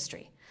to make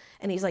history.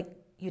 And he's like,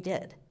 you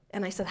did.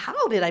 And I said,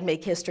 how did I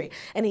make history?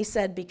 And he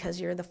said,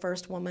 because you're the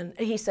first woman.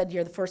 He said,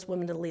 you're the first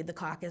woman to lead the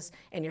caucus,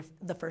 and you're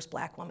the first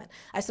black woman.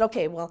 I said,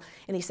 okay, well,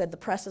 and he said, the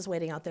press is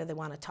waiting out there. They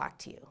want to talk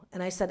to you.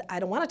 And I said, I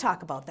don't want to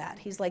talk about that.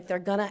 He's like, they're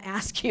going to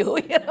ask you,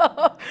 you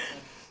know.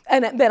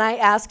 And then I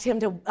asked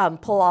him to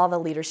pull all the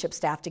leadership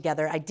staff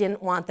together. I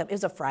didn't want them, it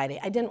was a Friday,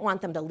 I didn't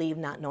want them to leave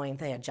not knowing if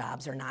they had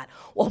jobs or not.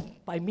 Well,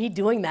 by me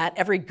doing that,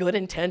 every good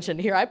intention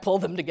here, I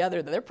pulled them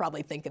together. They're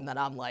probably thinking that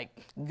I'm like,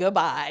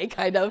 goodbye,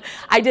 kind of.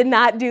 I did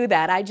not do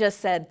that. I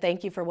just said,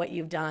 thank you for what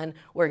you've done.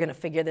 We're going to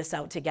figure this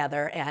out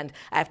together. And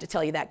I have to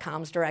tell you, that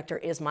comms director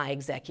is my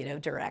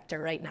executive director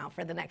right now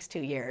for the next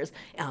 2 years,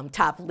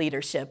 top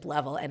leadership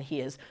level, and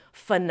he is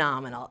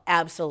phenomenal,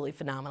 absolutely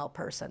phenomenal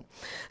person.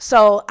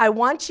 So I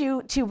want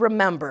you to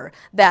remember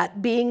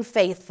that being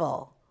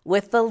faithful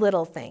with the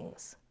little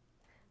things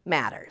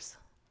matters.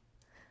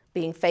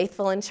 Being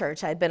faithful in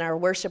church. I'd been our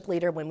worship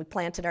leader when we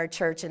planted our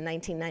church in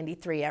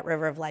 1993 at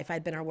River of Life.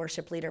 I'd been our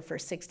worship leader for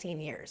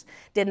 16 years.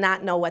 Did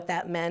not know what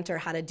that meant or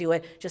how to do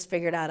it, just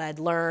figured out I'd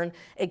learn.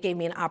 It gave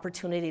me an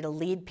opportunity to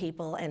lead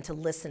people and to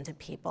listen to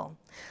people.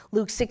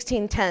 Luke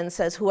 16:10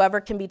 says, whoever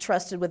can be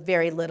trusted with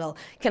very little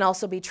can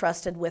also be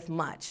trusted with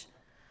much.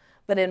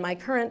 But in my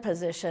current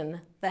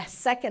position, the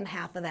second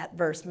half of that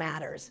verse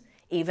matters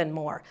even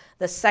more.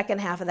 The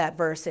second half of that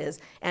verse is,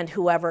 and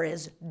whoever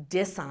is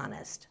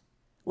dishonest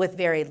with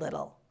very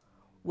little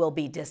will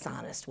be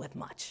dishonest with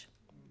much.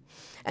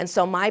 And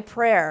so my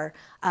prayer,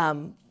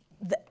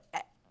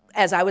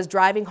 as I was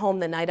driving home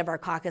the night of our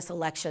caucus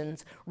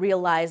elections,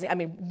 realizing,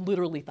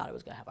 literally thought I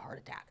was going to have a heart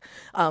attack.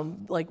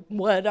 Like,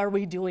 what are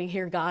we doing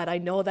here, God? I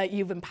know that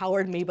you've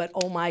empowered me, but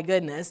oh my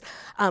goodness.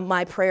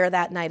 My prayer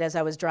that night as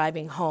I was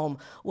driving home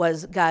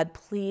was, God,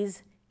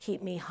 please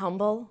keep me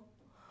humble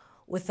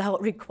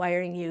without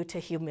requiring you to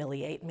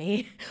humiliate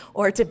me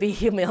or to be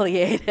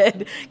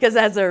humiliated, because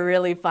that's a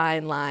really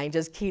fine line.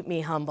 Just keep me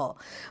humble.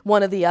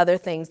 One of the other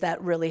things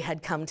that really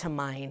had come to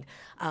mind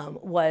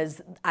was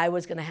I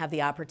was going to have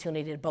the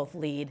opportunity to both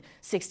lead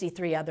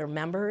 63 other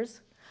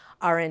members,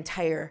 our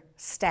entire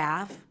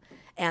staff,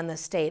 and the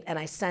state, and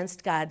I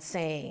sensed God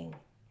saying,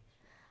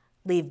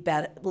 leave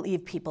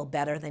people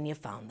better than you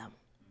found them.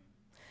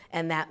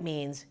 And that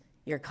means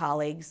your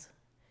colleagues,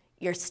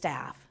 your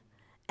staff,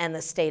 and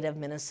the state of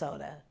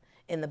Minnesota.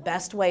 In the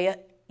best way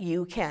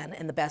you can,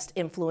 and the best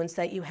influence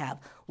that you have,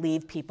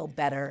 leave people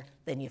better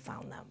than you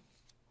found them.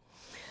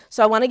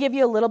 So I want to give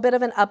you a little bit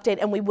of an update,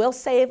 and we will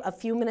save a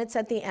few minutes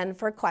at the end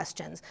for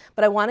questions,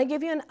 but I want to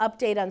give you an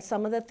update on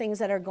some of the things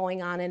that are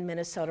going on in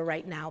Minnesota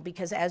right now,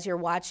 because as you're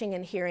watching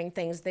and hearing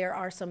things, there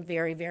are some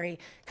very, very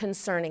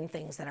concerning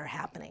things that are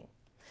happening.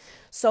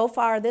 So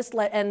far,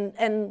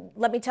 and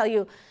let me tell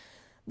you,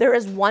 there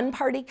is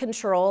one-party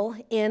control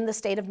in the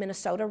state of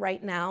Minnesota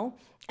right now,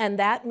 and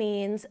that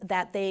means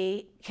that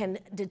they can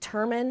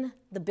determine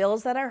the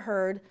bills that are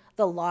heard,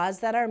 the laws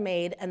that are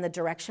made, and the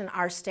direction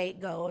our state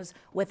goes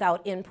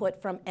without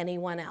input from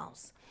anyone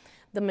else.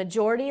 The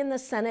majority in the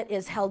Senate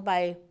is held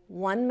by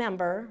one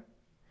member,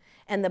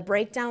 and the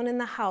breakdown in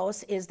the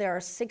House is there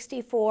are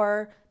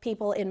 64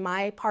 people in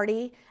my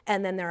party,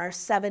 and then there are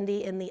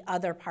 70 in the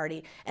other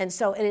party. And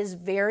so it is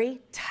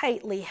very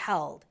tightly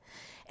held.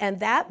 And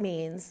that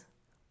means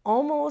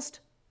almost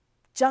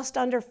just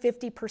under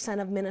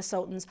 50% of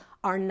Minnesotans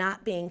are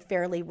not being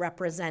fairly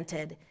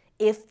represented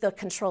if the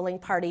controlling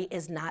party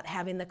is not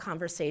having the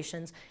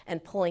conversations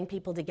and pulling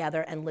people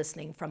together and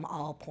listening from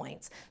all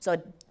points. So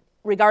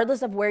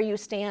regardless of where you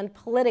stand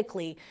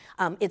politically,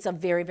 it's a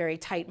very, very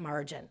tight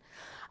margin.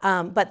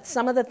 But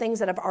some of the things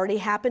that have already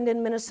happened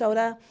in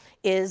Minnesota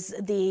is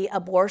the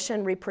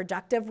abortion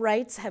reproductive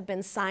rights have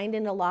been signed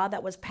into law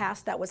that was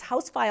passed. That was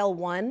House File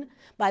 1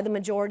 by the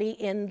majority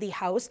in the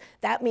House.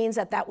 That means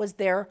that was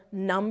their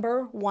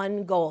number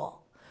one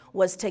goal,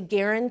 was to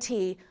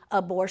guarantee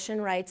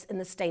abortion rights in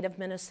the state of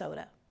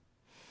Minnesota.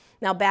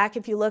 Now back,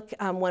 if you look,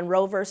 when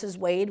Roe versus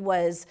Wade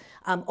was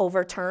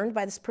overturned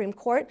by the Supreme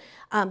Court,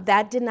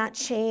 that did not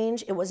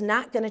change. It was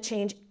not going to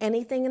change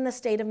anything in the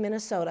state of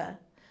Minnesota,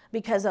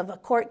 because of a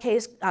court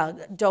case,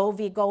 Doe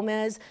v.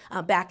 Gomez,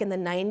 back in the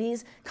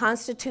 90s,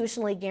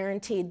 constitutionally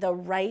guaranteed the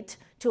right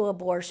to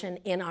abortion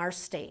in our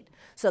state.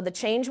 So the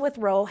change with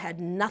Roe had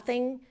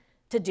nothing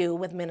to do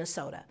with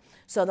Minnesota.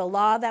 So the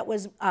law that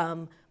was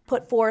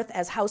put forth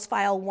as House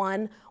File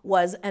 1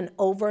 was an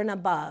over and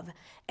above,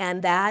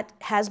 and that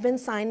has been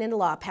signed into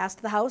law,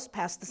 passed the House,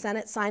 passed the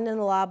Senate, signed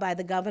into law by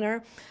the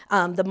governor.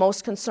 The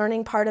most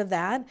concerning part of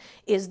that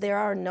is there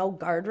are no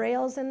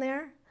guardrails in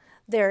there.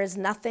 There is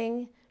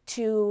nothing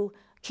to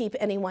keep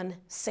anyone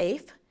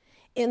safe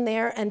in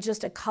there. And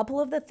just a couple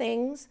of the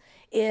things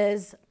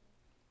is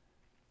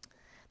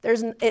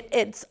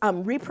it's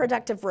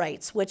reproductive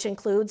rights, which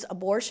includes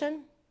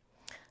abortion,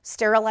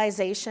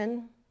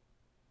 sterilization,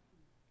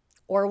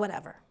 or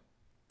whatever.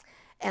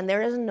 And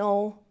there is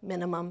no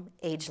minimum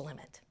age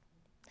limit.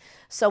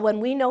 So when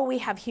we know we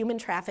have human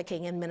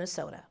trafficking in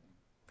Minnesota,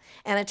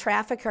 and a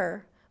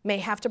trafficker may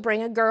have to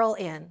bring a girl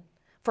in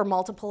for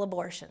multiple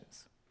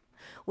abortions,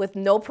 with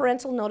no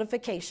parental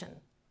notification,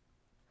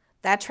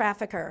 that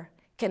trafficker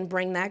can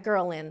bring that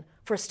girl in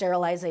for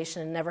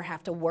sterilization and never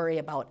have to worry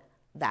about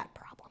that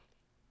problem.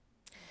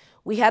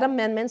 We had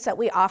amendments that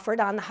we offered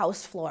on the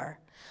House floor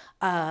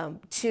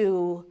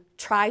to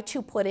try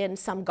to put in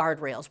some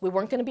guardrails. We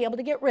weren't going to be able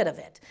to get rid of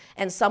it.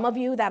 And some of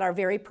you that are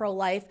very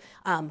pro-life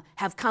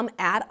have come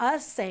at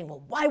us saying,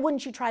 well, why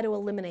wouldn't you try to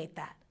eliminate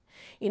that?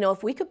 You know,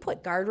 if we could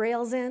put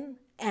guardrails in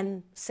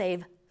and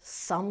save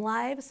some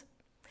lives,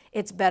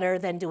 it's better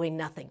than doing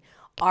nothing.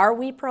 Are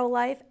we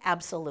pro-life?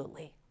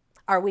 Absolutely.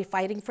 Are we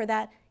fighting for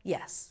that?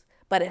 Yes.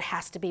 But it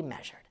has to be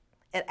measured.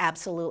 It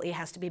absolutely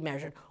has to be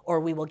measured, or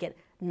we will get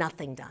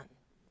nothing done.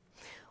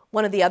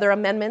 One of the other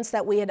amendments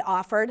that we had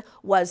offered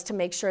was to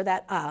make sure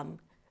that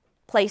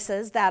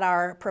places that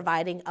are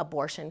providing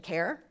abortion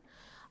care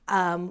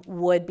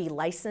would be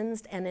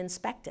licensed and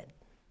inspected.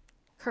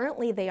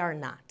 Currently, they are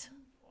not.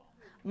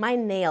 My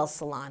nail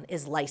salon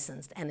is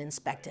licensed and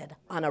inspected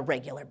on a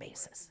regular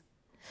basis.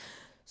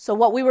 So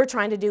what we were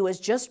trying to do is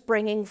just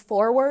bringing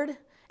forward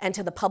and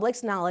to the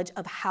public's knowledge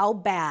of how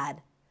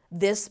bad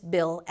this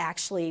bill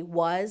actually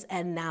was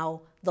and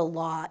now the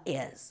law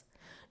is.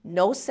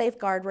 No safe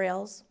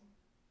guardrails.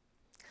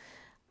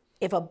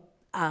 If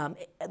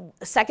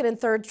Second and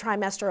third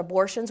trimester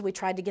abortions, we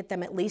tried to get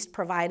them at least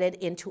provided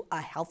into a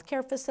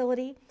healthcare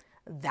facility.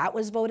 That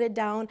was voted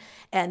down,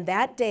 and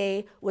that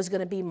day was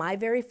going to be my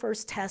very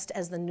first test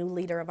as the new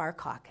leader of our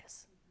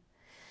caucus.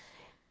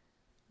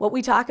 What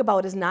we talk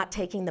about is not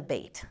taking the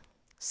bait.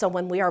 So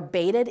when we are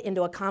baited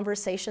into a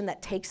conversation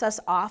that takes us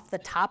off the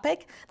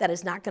topic, that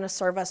is not going to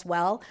serve us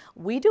well,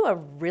 we do a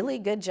really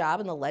good job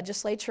in the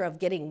legislature of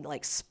getting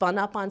like spun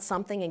up on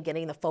something and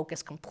getting the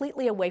focus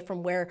completely away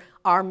from where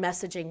our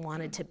messaging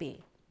wanted to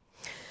be.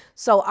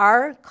 So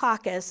our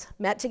caucus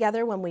met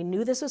together when we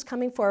knew this was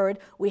coming forward.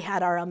 We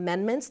had our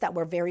amendments that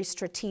were very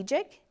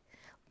strategic,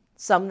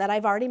 some that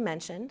I've already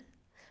mentioned,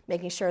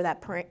 making sure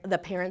that the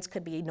parents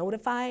could be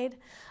notified.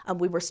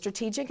 We were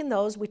strategic in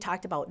those. We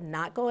talked about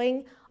not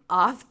going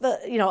off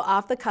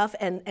the cuff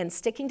and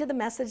sticking to the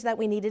message that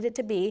we needed it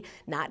to be,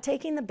 not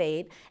taking the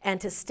bait,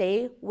 and to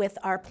stay with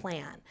our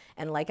plan.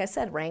 And like I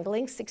said,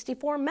 wrangling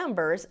 64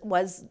 members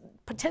was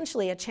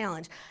potentially a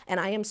challenge. And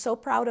I am so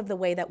proud of the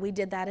way that we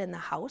did that in the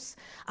House.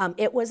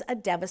 It was a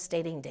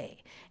devastating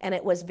day, and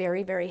it was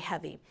very, very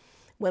heavy.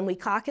 When we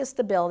caucused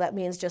the bill, that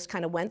means just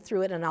kind of went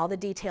through it and all the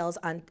details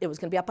on, it was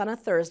going to be up on a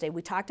Thursday.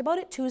 We talked about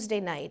it Tuesday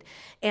night,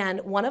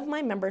 and one of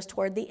my members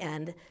toward the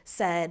end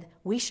said,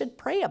 we should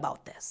pray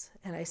about this.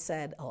 And I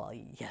said, oh,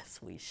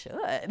 yes, we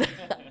should.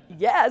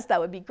 Yes,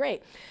 that would be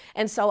great.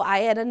 And so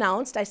I had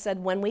announced, I said,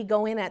 when we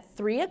go in at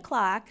 3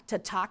 o'clock to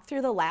talk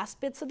through the last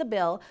bits of the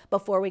bill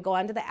before we go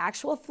onto the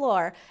actual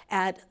floor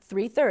at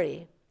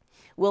 3:30,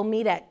 we'll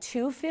meet at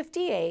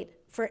 2:58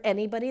 for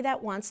anybody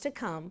that wants to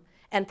come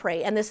and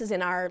pray. And this is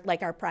in our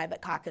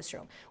private caucus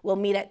room. We'll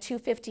meet at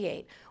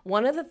 2:58.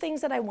 One of the things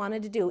that I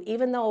wanted to do,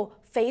 even though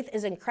faith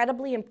is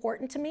incredibly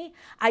important to me,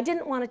 I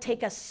didn't want to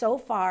take us so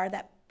far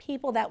that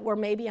people that were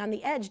maybe on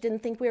the edge didn't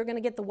think we were going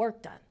to get the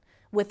work done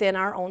within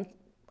our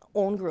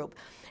own group.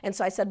 And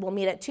so I said, we'll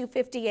meet at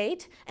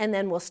 2:58, and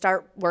then we'll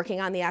start working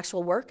on the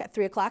actual work at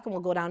 3 o'clock, and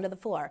we'll go down to the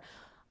floor.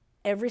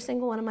 Every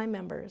single one of my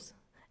members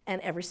and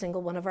every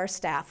single one of our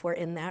staff were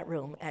in that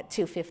room at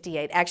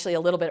 2:58, actually a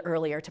little bit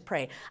earlier to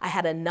pray. I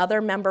had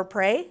another member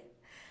pray.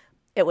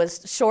 It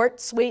was short,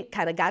 sweet,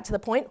 kind of got to the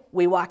point.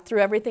 We walked through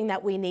everything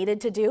that we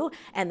needed to do,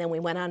 and then we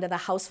went onto the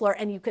House floor,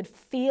 and you could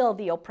feel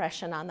the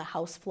oppression on the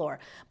House floor.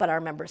 But our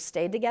members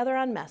stayed together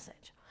on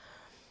message.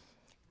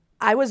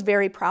 I was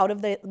very proud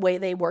of the way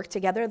they worked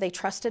together. They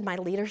trusted my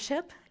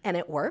leadership, and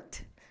it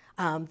worked.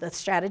 The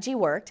strategy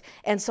worked.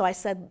 And so I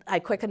said,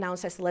 I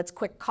announced, let's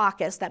quick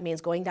caucus. That means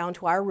going down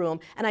to our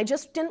room. And I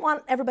just didn't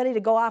want everybody to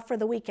go off for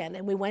the weekend.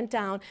 And we went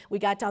down, we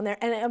got down there,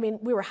 and I mean,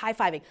 we were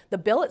high-fiving. The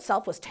bill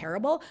itself was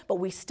terrible, but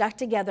we stuck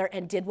together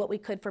and did what we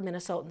could for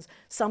Minnesotans.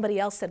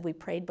 Somebody else said, we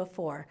prayed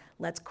before.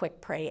 Let's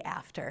quick pray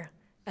after.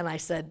 And I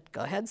said,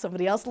 go ahead,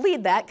 somebody else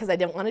lead that, because I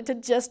didn't want it to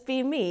just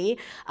be me.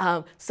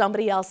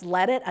 Somebody else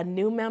led it, a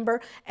new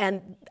member,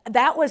 and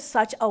that was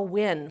such a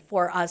win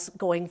for us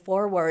going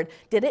forward.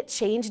 Did it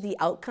change the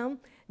outcome?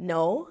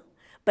 No.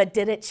 But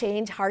did it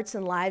change hearts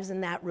and lives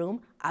in that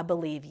room? I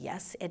believe,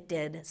 yes, it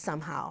did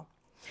somehow.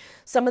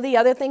 Some of the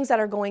other things that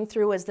are going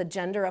through is the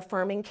gender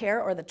affirming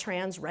care, or the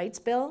trans rights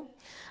bill.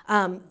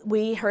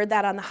 We heard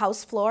that on the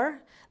House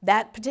floor.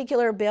 That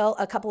particular bill,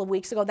 a couple of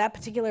weeks ago, that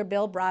particular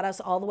bill brought us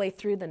all the way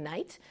through the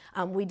night.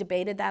 We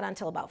debated that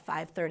until about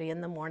 5:30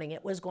 in the morning.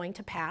 It was going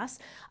to pass,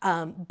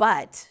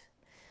 but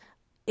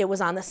it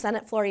was on the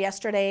Senate floor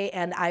yesterday,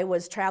 and I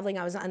was traveling.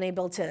 I was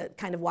unable to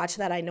kind of watch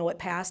that. I know it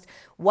passed.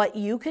 What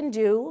you can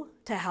do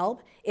to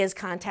help is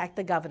contact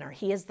the governor.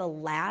 He is the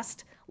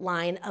last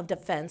line of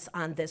defense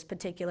on this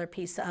particular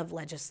piece of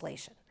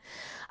legislation.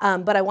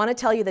 But I want to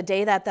tell you the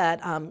day that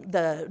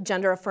the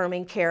gender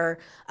affirming care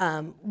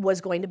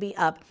was going to be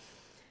up,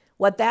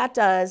 what that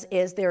does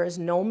is there is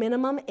no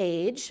minimum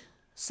age,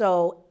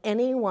 so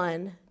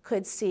anyone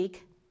could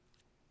seek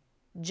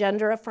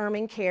gender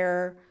affirming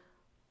care,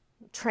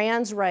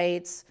 trans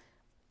rights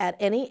at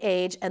any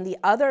age. And the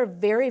other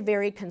very,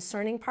 very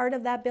concerning part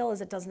of that bill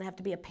is it doesn't have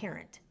to be a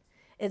parent.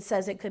 It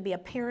says it could be a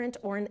parent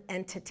or an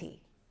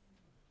entity.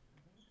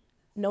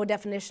 No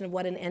definition of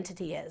what an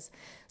entity is.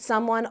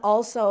 Someone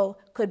also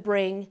could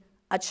bring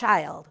a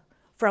child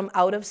from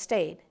out of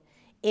state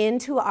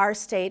into our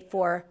state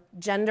for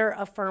gender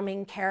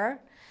affirming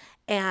care,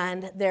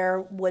 and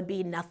there would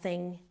be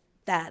nothing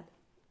that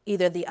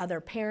either the other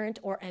parent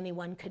or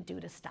anyone could do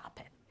to stop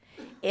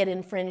it. It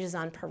infringes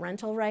on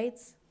parental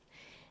rights.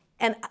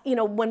 And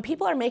when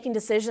people are making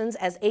decisions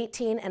as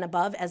 18 and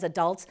above as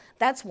adults,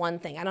 that's one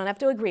thing. I don't have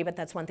to agree, but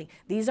that's one thing.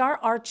 These are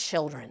our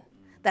children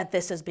that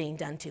this is being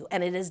done to,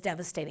 and it is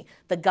devastating.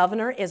 The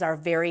governor is our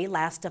very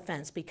last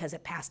defense because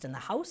it passed in the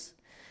House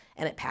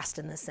and it passed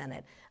in the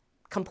Senate.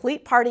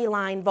 Complete party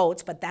line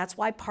votes, but that's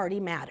why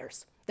party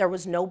matters. There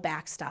was no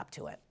backstop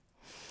to it.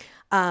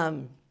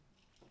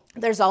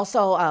 There's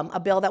also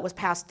a bill that was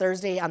passed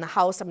Thursday on the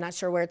House. I'm not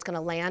sure where it's going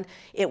to land.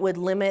 It would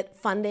limit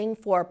funding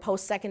for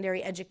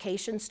post-secondary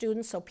education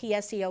students, so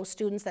PSEO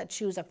students that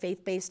choose a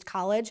faith-based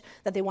college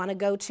that they want to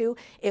go to.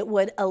 It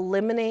would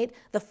eliminate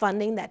the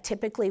funding that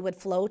typically would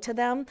flow to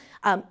them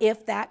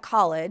if that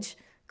college,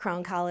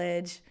 Crown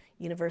College,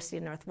 University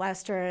of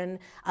Northwestern,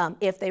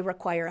 if they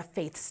require a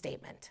faith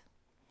statement.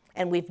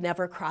 And we've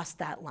never crossed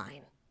that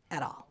line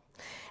at all.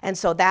 And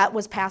so that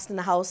was passed in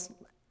the House,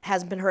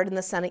 hasn't been heard in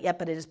the Senate yet,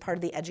 but it is part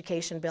of the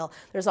education bill.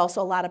 There's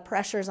also a lot of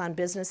pressures on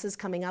businesses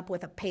coming up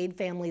with a paid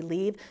family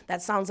leave.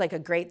 That sounds like a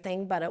great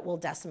thing, but it will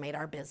decimate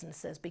our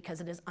businesses because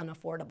it is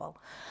unaffordable.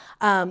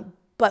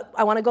 But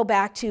I want to go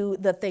back to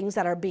the things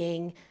that are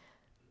being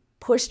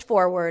pushed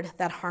forward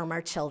that harm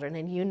our children.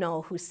 And you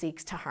know who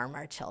seeks to harm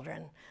our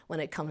children when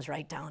it comes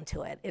right down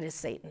to it. It is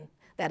Satan.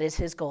 That is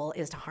his goal,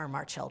 is to harm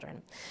our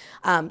children.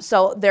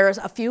 So there's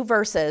a few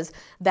verses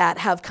that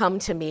have come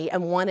to me,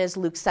 and one is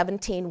Luke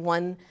 17,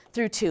 1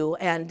 through 2,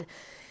 and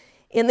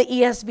in the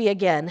ESV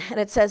again, and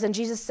it says, "And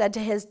Jesus said to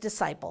his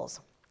disciples,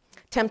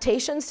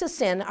 'Temptations to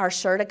sin are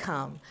sure to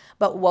come,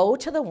 but woe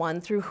to the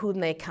one through whom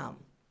they come.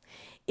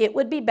 It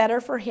would be better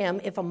for him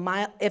if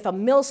a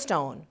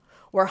millstone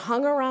were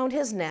hung around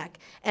his neck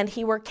and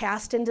he were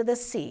cast into the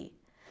sea,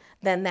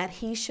 than that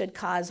he should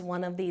cause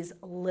one of these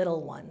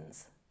little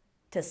ones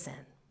to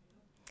sin.'"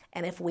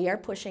 And if we are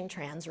pushing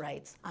trans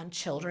rights on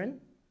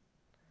children,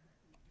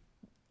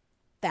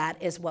 that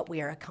is what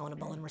we are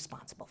accountable and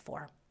responsible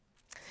for.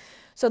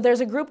 So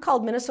there's a group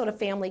called Minnesota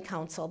Family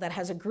Council that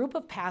has a group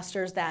of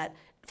pastors that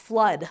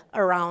flood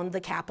around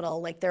the Capitol.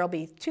 Like there'll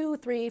be 2,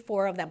 3,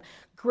 4 of them.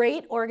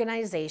 Great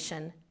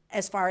organization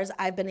as far as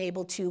I've been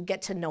able to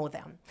get to know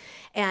them.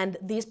 And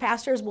these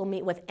pastors will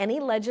meet with any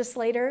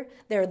legislator.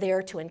 They're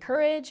there to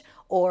encourage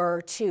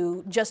or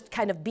to just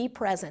kind of be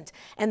present.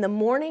 And the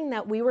morning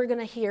that we were going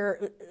to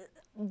hear,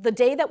 the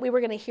day that we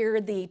were going to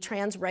hear the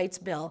trans rights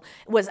bill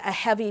was a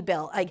heavy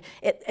bill. Like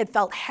it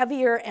felt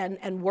heavier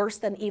and worse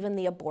than even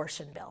the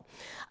abortion bill.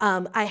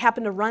 I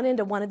happened to run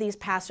into one of these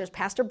pastors,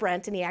 Pastor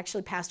Brent, and he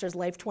actually pastors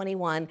Life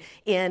 21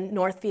 in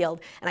Northfield.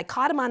 And I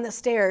caught him on the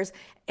stairs,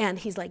 and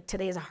he's like,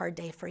 "Today is a hard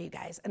day for you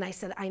guys." And I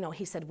said, "I know."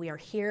 He said, "We are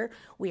here.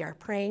 We are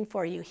praying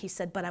for you." He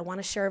said, "But I want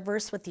to share a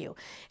verse with you."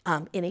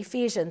 In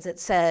Ephesians, it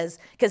says,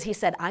 because he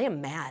said, "I am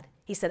mad."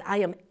 He said, "I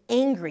am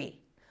angry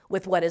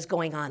with what is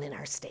going on in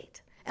our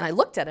state." And I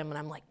looked at him and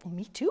I'm like, well,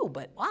 me too,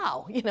 but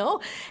wow, you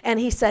know? And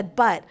he said,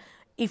 but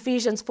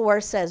Ephesians 4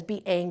 says,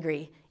 "Be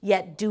angry,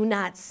 yet do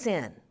not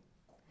sin."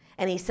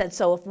 And he said,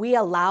 so if we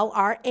allow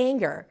our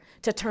anger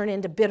to turn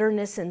into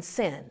bitterness and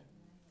sin,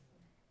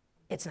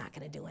 it's not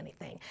going to do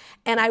anything.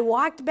 And I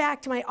walked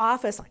back to my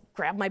office, I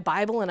grabbed my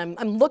Bible, and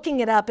I'm looking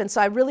it up. And so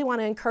I really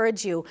want to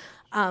encourage you.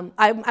 I'm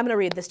going to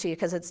read this to you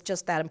because it's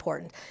just that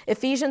important.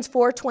 Ephesians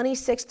 4,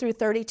 26 through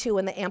 32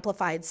 in the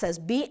Amplified says,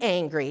 "Be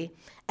angry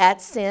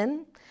at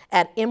sin,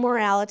 at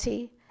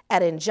immorality,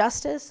 at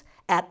injustice,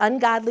 at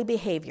ungodly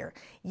behavior,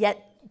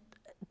 yet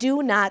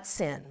do not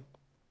sin.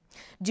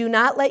 Do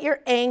not let your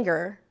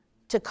anger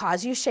to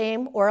cause you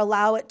shame or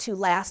allow it to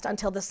last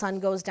until the sun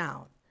goes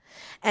down.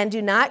 And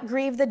do not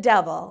grieve the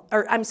devil,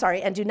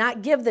 and do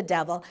not give the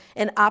devil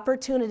an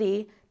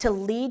opportunity to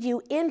lead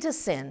you into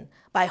sin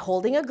by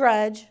holding a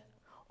grudge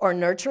or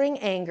nurturing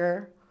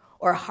anger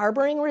or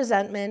harboring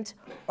resentment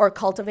or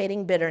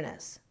cultivating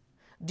bitterness.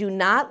 Do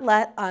not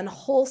let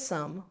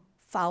unwholesome,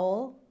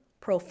 foul,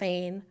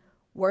 profane,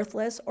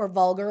 worthless, or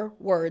vulgar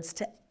words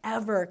to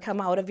ever come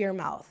out of your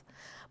mouth,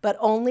 but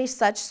only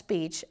such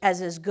speech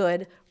as is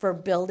good for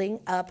building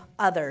up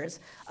others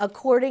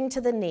according to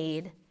the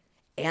need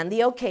and the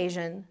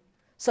occasion,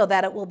 so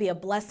that it will be a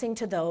blessing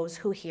to those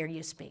who hear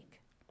you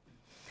speak.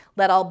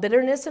 Let all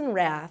bitterness and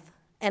wrath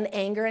and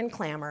anger and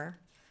clamor,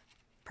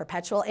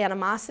 perpetual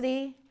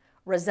animosity,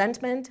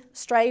 resentment,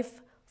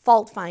 strife,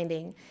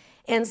 fault-finding,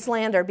 and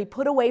slander be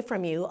put away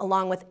from you,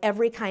 along with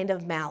every kind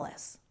of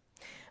malice.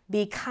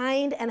 Be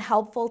kind and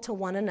helpful to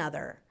one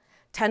another,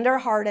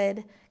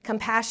 tender-hearted,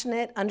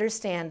 compassionate,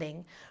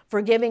 understanding,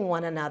 forgiving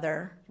one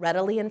another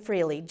readily and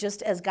freely,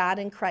 just as God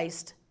in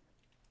Christ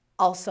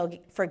also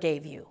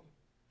forgave you."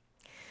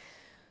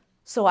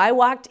 So I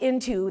walked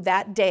into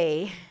that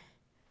day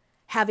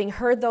having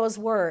heard those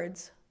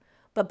words,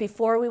 but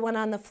before we went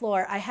on the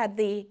floor, I had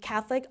the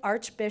Catholic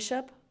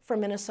Archbishop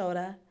from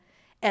Minnesota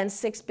and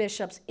 6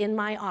 bishops in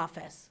my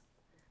office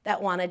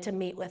that wanted to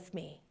meet with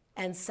me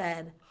and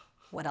said,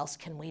 "What else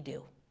can we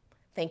do?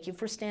 Thank you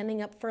for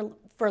standing up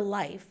for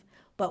life,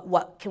 but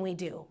what can we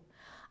do?"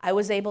 I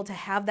was able to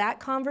have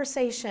that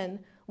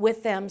conversation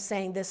with them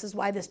saying, this is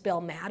why this bill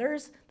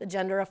matters, the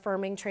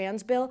gender-affirming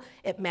trans bill.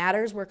 It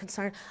matters. We're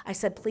concerned. I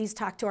said, please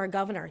talk to our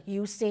governor.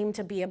 You seem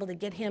to be able to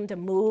get him to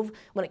move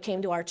when it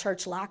came to our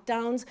church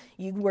lockdowns.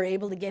 You were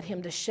able to get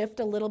him to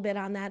shift a little bit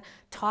on that.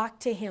 Talk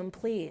to him,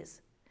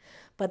 please.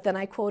 But then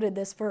I quoted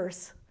this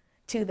verse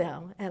to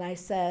them, and I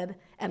said,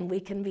 "And we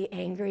can be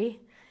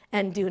angry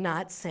and do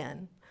not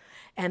sin."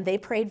 And they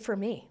prayed for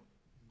me.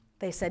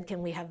 They said,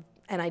 "Can we have,"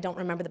 and I don't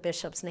remember the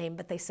bishop's name,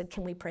 but they said,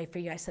 "Can we pray for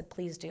you?" I said,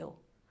 "Please do."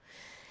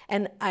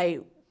 And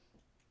I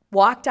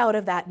walked out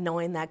of that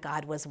knowing that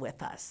God was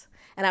with us.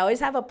 And I always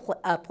have a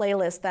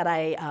playlist that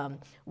I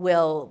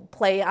will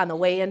play on the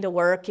way into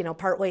work,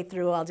 partway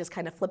through. I'll just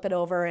kind of flip it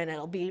over and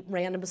it'll be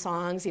random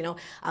songs,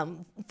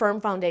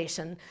 Firm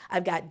Foundation.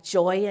 I've got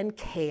Joy in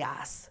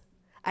Chaos.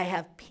 I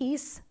have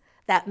Peace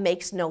That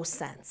Makes No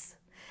Sense.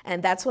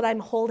 And that's what I'm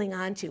holding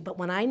on to. But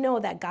when I know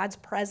that God's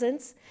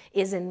presence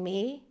is in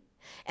me,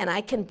 and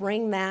I can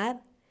bring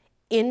that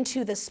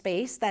into the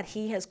space that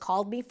he has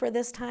called me for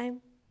this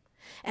time,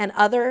 and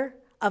other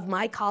of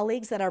my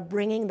colleagues that are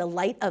bringing the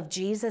light of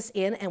Jesus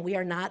in, and we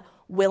are not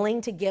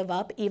willing to give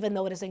up, even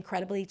though it is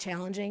incredibly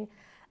challenging,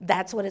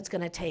 that's what it's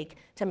going to take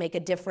to make a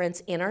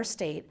difference in our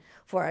state,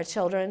 for our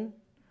children,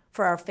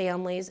 for our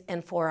families,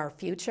 and for our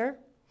future.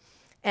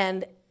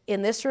 And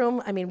in this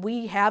room, I mean,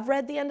 we have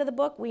read the end of the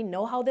book. We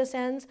know how this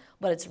ends,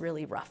 but it's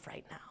really rough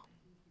right now.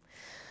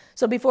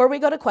 So before we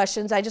go to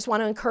questions, I just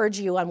want to encourage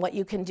you on what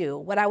you can do.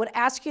 What I would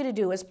ask you to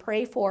do is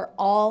pray for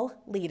all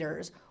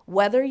leaders,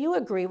 whether you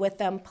agree with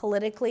them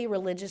politically,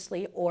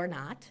 religiously, or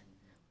not.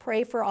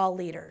 Pray for all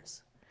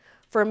leaders.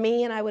 For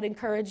me, and I would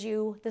encourage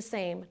you the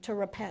same, to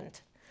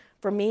repent.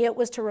 For me, it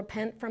was to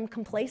repent from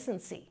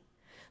complacency.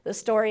 The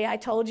story I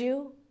told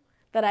you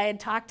that I had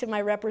talked to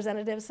my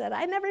representative said,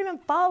 I never even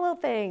follow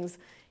things.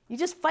 You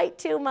just fight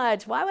too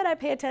much. Why would I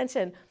pay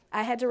attention?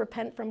 I had to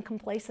repent from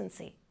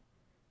complacency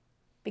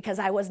because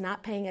I was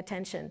not paying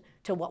attention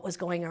to what was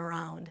going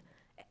on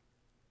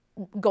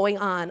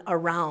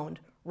around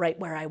right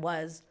where I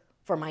was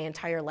for my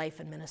entire life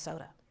in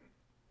Minnesota.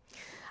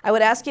 I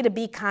would ask you to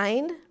be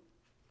kind,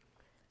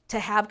 to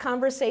have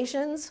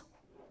conversations.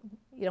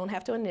 You don't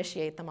have to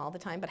initiate them all the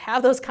time, but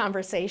have those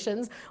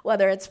conversations,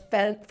 whether it's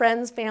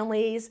friends,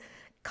 families,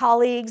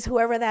 colleagues,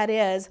 whoever that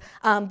is.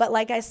 But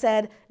like I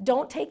said,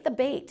 don't take the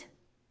bait.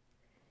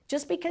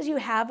 Just because you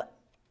have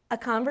a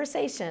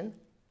conversation,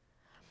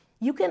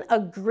 you can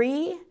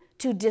agree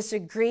to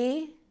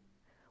disagree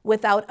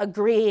without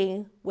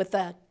agreeing with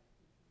a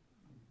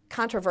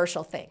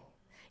controversial thing.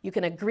 You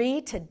can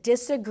agree to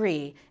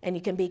disagree, and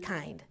you can be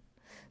kind.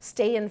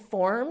 Stay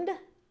informed.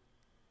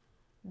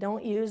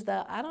 Don't use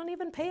the, I don't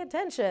even pay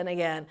attention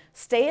again.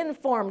 Stay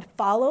informed.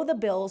 Follow the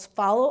bills.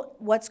 Follow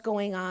what's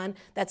going on.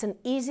 That's an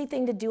easy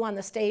thing to do on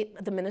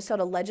the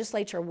Minnesota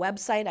legislature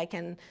website. I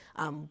can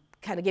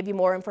kind of give you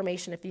more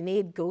information if you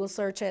need. Google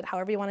search it,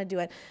 however you want to do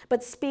it.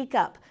 But speak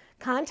up.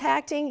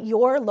 Contacting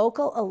your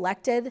local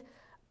elected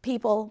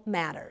people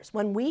matters.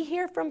 When we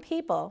hear from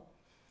people,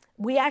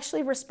 we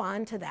actually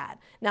respond to that.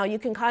 Now, you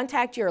can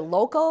contact your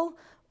local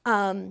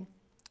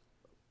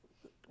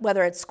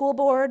whether it's school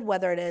board,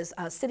 whether it is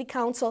city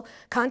council,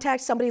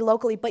 contact somebody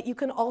locally, but you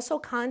can also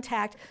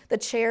contact the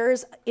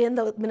chairs in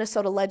the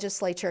Minnesota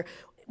legislature,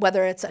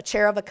 whether it's a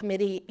chair of a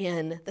committee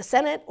in the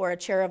Senate or a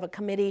chair of a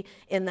committee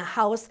in the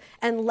House,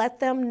 and let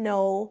them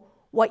know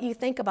what you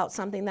think about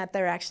something that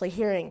they're actually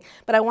hearing.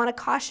 But I want to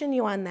caution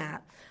you on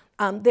that.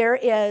 There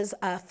is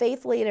a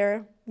faith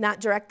leader, not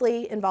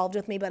directly involved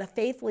with me, but a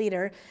faith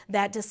leader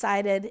that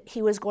decided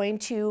he was going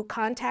to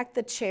contact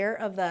the chair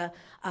of the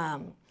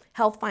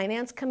Health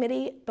Finance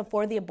Committee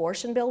before the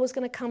abortion bill was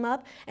going to come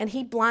up, and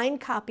he blind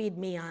copied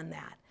me on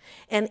that.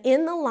 And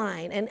in the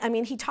line, and I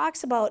mean, he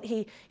talks about,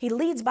 he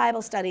leads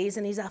Bible studies,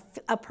 and he's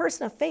a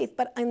person of faith,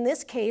 but in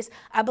this case,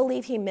 I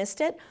believe he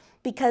missed it,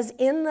 because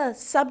in the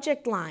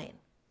subject line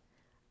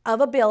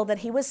of a bill that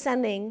he was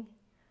sending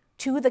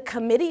to the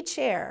committee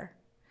chair,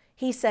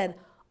 he said,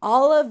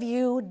 all of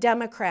you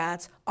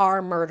Democrats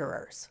are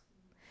murderers.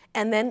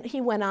 And then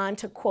he went on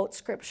to quote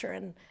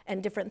scripture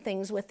and different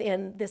things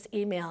within this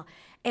email.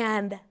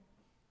 And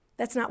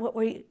that's not what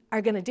we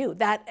are going to do.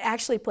 That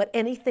actually put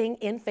anything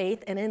in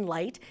faith and in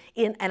light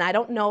in, and I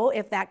don't know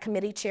if that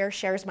committee chair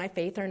shares my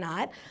faith or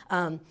not.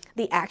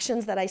 The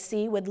actions that I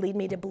see would lead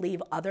me to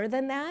believe other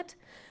than that,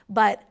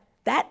 but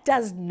that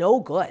does no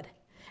good.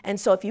 And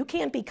so if you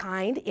can't be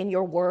kind in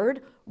your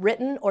word,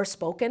 written or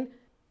spoken,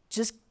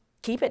 just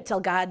keep it till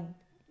God,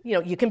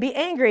 you can be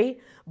angry,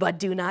 but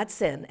do not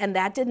sin. And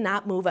that did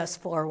not move us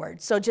forward.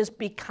 So just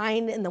be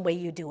kind in the way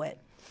you do it.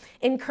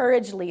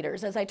 Encourage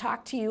leaders. As I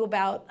talk to you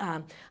about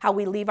how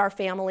we leave our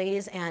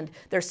families and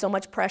there's so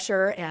much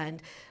pressure,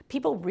 and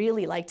people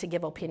really like to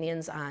give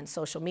opinions on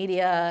social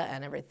media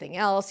and everything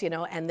else,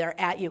 and they're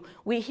at you.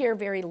 We hear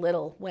very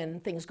little when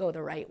things go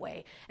the right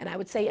way. And I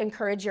would say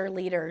encourage your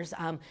leaders.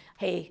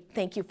 Hey,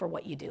 thank you for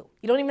what you do.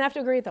 You don't even have to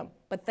agree with them,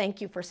 but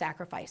thank you for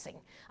sacrificing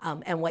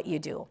and what you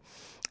do.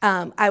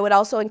 I would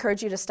also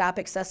encourage you to stop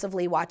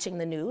excessively watching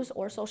the news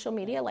or social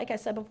media. Like I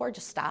said before,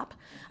 just stop.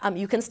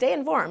 You can stay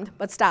informed,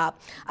 but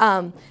stop.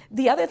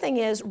 The other thing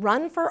is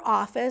run for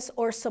office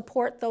or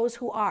support those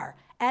who are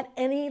at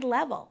any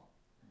level.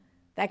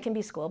 That can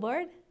be school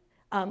board.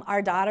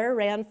 Our daughter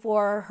ran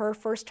for her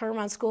first term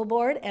on school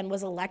board and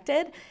was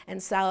elected.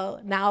 And so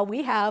now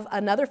we have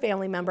another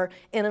family member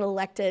in an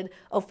elected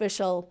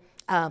official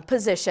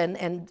position,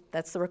 and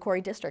that's the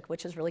Rocori district,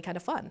 which is really kind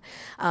of fun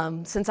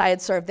since I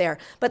had served there.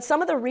 But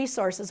some of the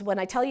resources, when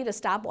I tell you to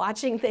stop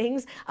watching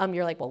things,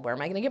 you're like, well, where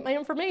am I going to get my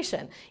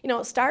information?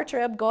 Star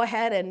Trib, go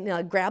ahead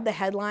and grab the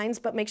headlines,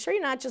 but make sure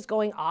you're not just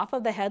going off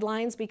of the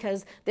headlines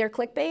because they're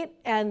clickbait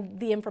and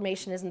the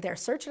information isn't there.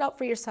 Search it out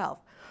for yourself.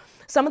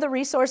 Some of the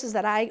resources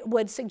that I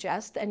would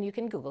suggest, and you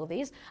can Google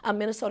these,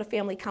 Minnesota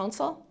Family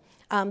Council.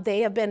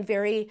 They have been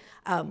very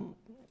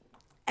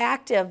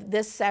active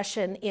this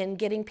session in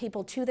getting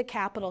people to the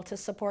Capitol to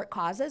support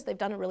causes. They've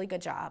done a really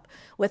good job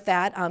with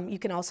that. You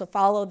can also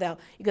follow them.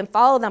 You can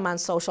follow them on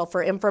social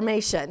for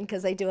information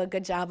because they do a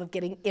good job of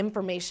getting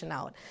information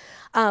out.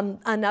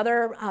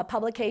 Another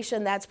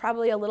publication that's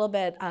probably a little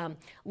bit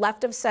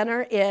left of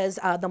center is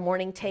The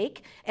Morning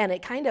Take, and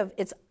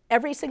it's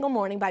every single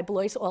morning by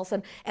Blois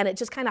Olson, and it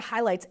just kind of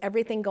highlights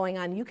everything going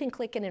on. You can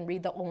click in and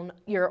read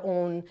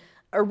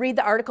or read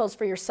the articles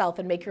for yourself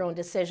and make your own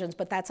decisions,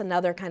 but that's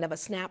another kind of a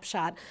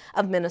snapshot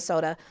of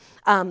Minnesota.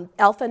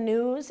 Alpha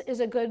News is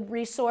a good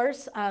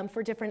resource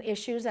for different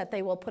issues that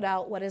they will put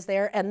out what is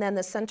there. And then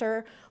the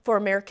Center for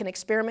American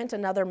Experiment,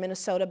 another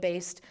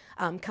Minnesota-based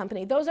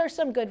company. Those are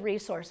some good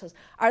resources.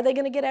 Are they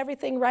gonna get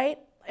everything right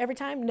every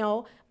time?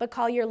 No, but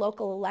call your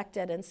local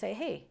elected and say,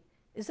 hey,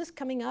 is this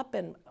coming up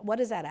and what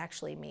does that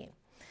actually mean?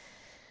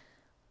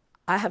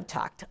 I have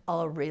talked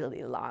a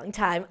really long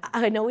time.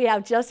 I know we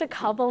have just a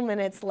couple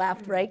minutes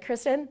left, right,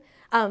 Kristen?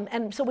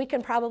 And so we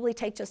can probably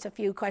take just a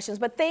few questions,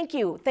 but thank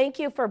you. Thank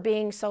you for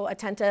being so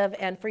attentive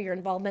and for your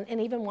involvement and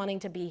even wanting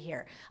to be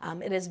here.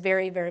 It is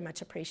very, very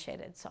much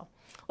appreciated. So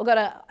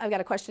I've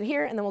got a question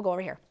here and then we'll go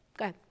over here.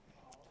 Go ahead.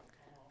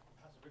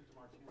 Pastor Victor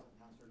Martinez, I'm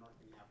pastor in North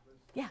Minneapolis.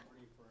 Yeah.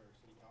 Running for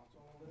city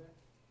council over there.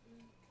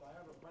 So I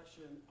have a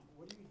question.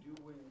 What do you do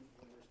when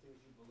there's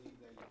things you believe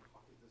that your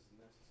caucus doesn't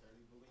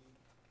necessarily believe?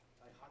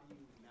 Like, how do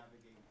you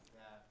navigate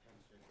that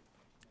tension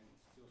and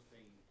still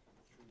staying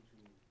true to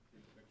your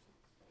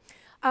convictions?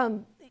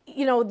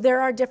 There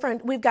are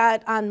different, we've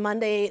got on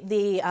Monday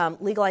the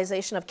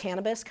legalization of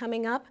cannabis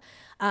coming up,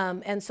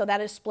 and so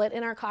that is split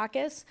in our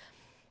caucus.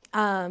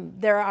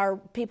 There are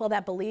people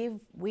that believe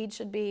weed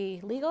should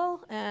be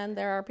legal, and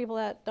there are people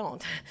that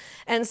don't.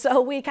 And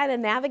so we kind of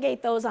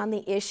navigate those on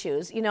the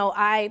issues.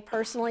 I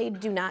personally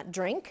do not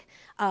drink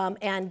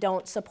and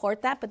don't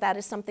support that, but that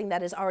is something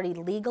that is already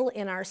legal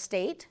in our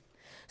state.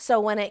 So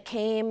when it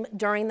came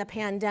during the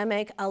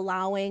pandemic,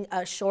 allowing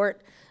a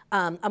short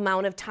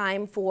amount of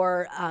time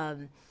for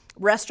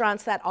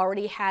restaurants that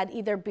already had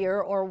either beer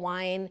or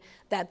wine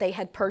that they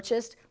had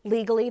purchased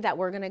legally that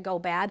were going to go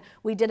bad,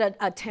 we did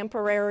a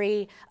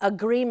temporary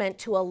agreement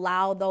to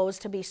allow those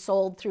to be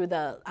sold through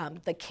the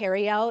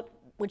carryout,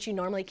 which you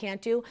normally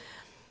can't do.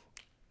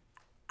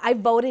 I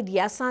voted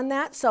yes on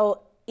that,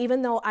 so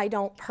even though I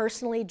don't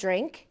personally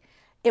drink,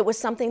 it was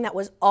something that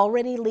was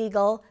already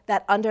legal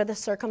that under the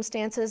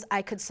circumstances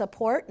I could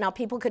support. Now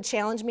people could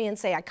challenge me and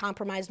say I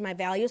compromised my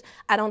values.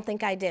 I don't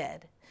think I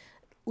did.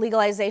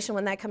 Legalization,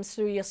 when that comes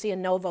through, you'll see a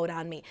no vote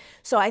on me.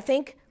 So I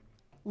think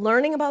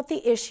learning about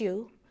the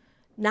issue,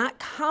 not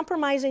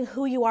compromising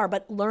who you are,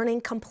 but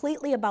learning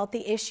completely about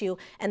the issue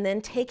and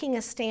then taking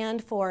a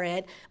stand for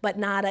it, but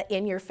not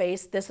in your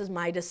face, this is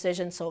my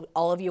decision, so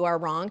all of you are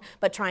wrong,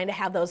 but trying to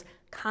have those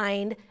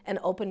kind and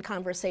open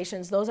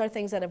conversations. Those are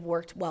things that have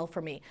worked well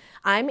for me.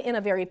 I'm in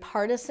a very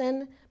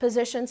partisan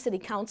position. City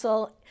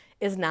Council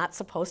is not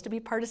supposed to be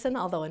partisan,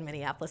 although in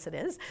Minneapolis it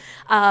is.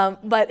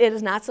 But it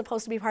is not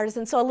supposed to be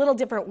partisan, so a little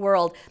different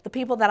world. The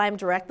people that I'm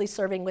directly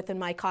serving within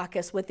my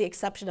caucus, with the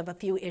exception of a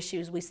few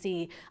issues, we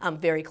see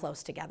very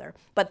close together.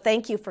 But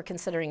thank you for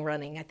considering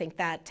running. I think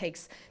that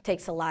takes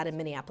a lot, and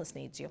Minneapolis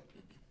needs you.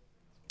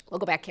 We'll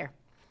go back here.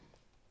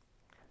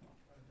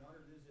 Our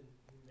daughter lives in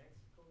New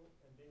Mexico,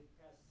 and they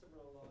passed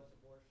similar laws,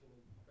 abortion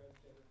and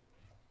transgender.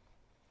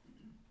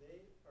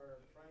 They are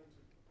trying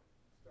to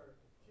start a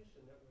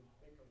petition that would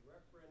make a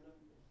referendum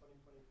in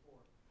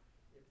 2024.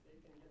 If they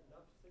can get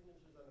enough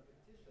signatures on a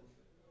petition,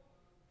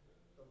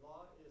 the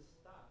law is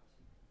stopped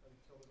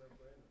until the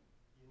referendum.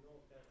 Do you know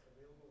if that's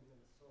available in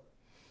Minnesota?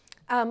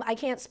 I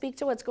can't speak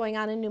to what's going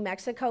on in New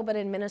Mexico, but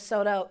in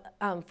Minnesota,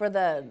 for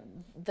the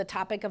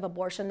topic of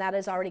abortion, that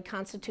is already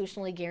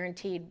constitutionally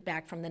guaranteed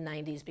back from the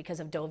 90s because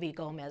of Doe v.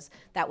 Gomez.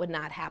 That would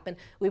not happen.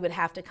 We would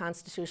have to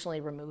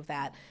constitutionally remove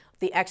that.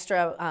 The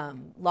extra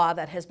law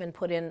that has been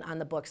put in on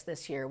the books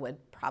this year would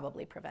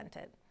probably prevent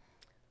it.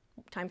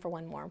 Time for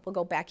one more. We'll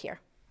go back here.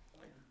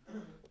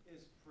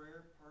 Is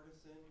prayer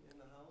partisan in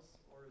the House,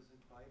 or is it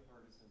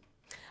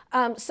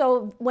bipartisan?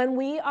 So when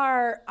we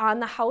are on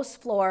the House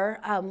floor,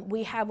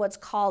 we have what's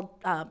called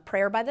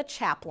prayer by the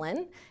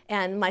chaplain,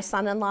 and my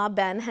son-in-law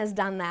Ben has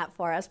done that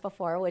for us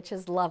before, which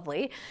is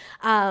lovely.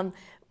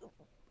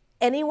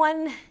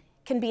 Anyone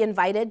can be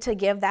invited to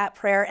give that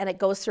prayer, and it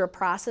goes through a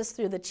process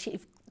through the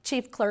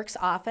chief clerk's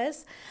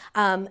office.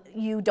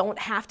 You don't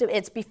have to,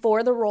 it's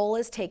before the roll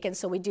is taken,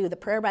 so we do the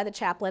prayer by the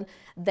chaplain,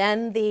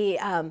 then the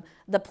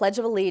Pledge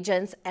of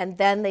Allegiance, and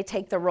then they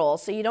take the roll.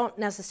 So you don't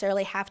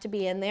necessarily have to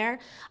be in there.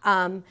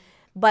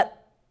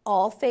 But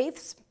all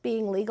faiths,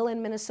 being legal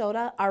in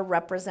Minnesota, are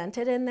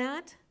represented in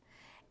that.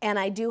 And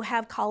I do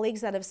have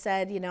colleagues that have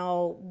said,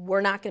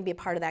 we're not going to be a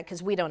part of that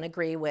because we don't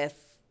agree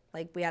with,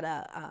 like we had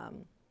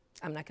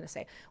I'm not going to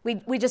say.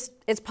 We just,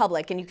 it's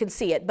public and you can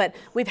see it, but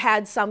we've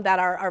had some that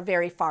are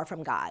very far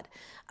from God.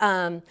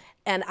 And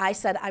I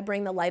said, I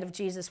bring the light of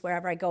Jesus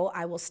wherever I go.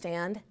 I will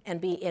stand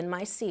and be in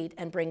my seat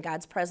and bring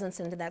God's presence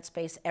into that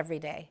space every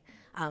day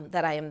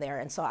that I am there.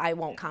 And so I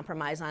won't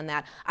compromise on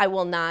that. I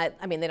will not,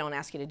 they don't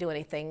ask you to do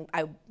anything.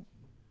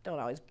 don't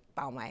always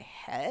bow my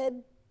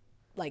head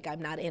like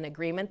I'm not in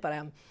agreement, but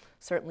I'm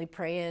certainly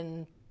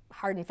praying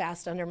hard and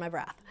fast under my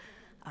breath.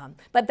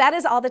 But that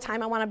is all the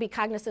time. I want to be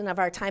cognizant of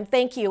our time.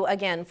 Thank you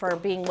again for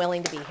being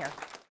willing to be here.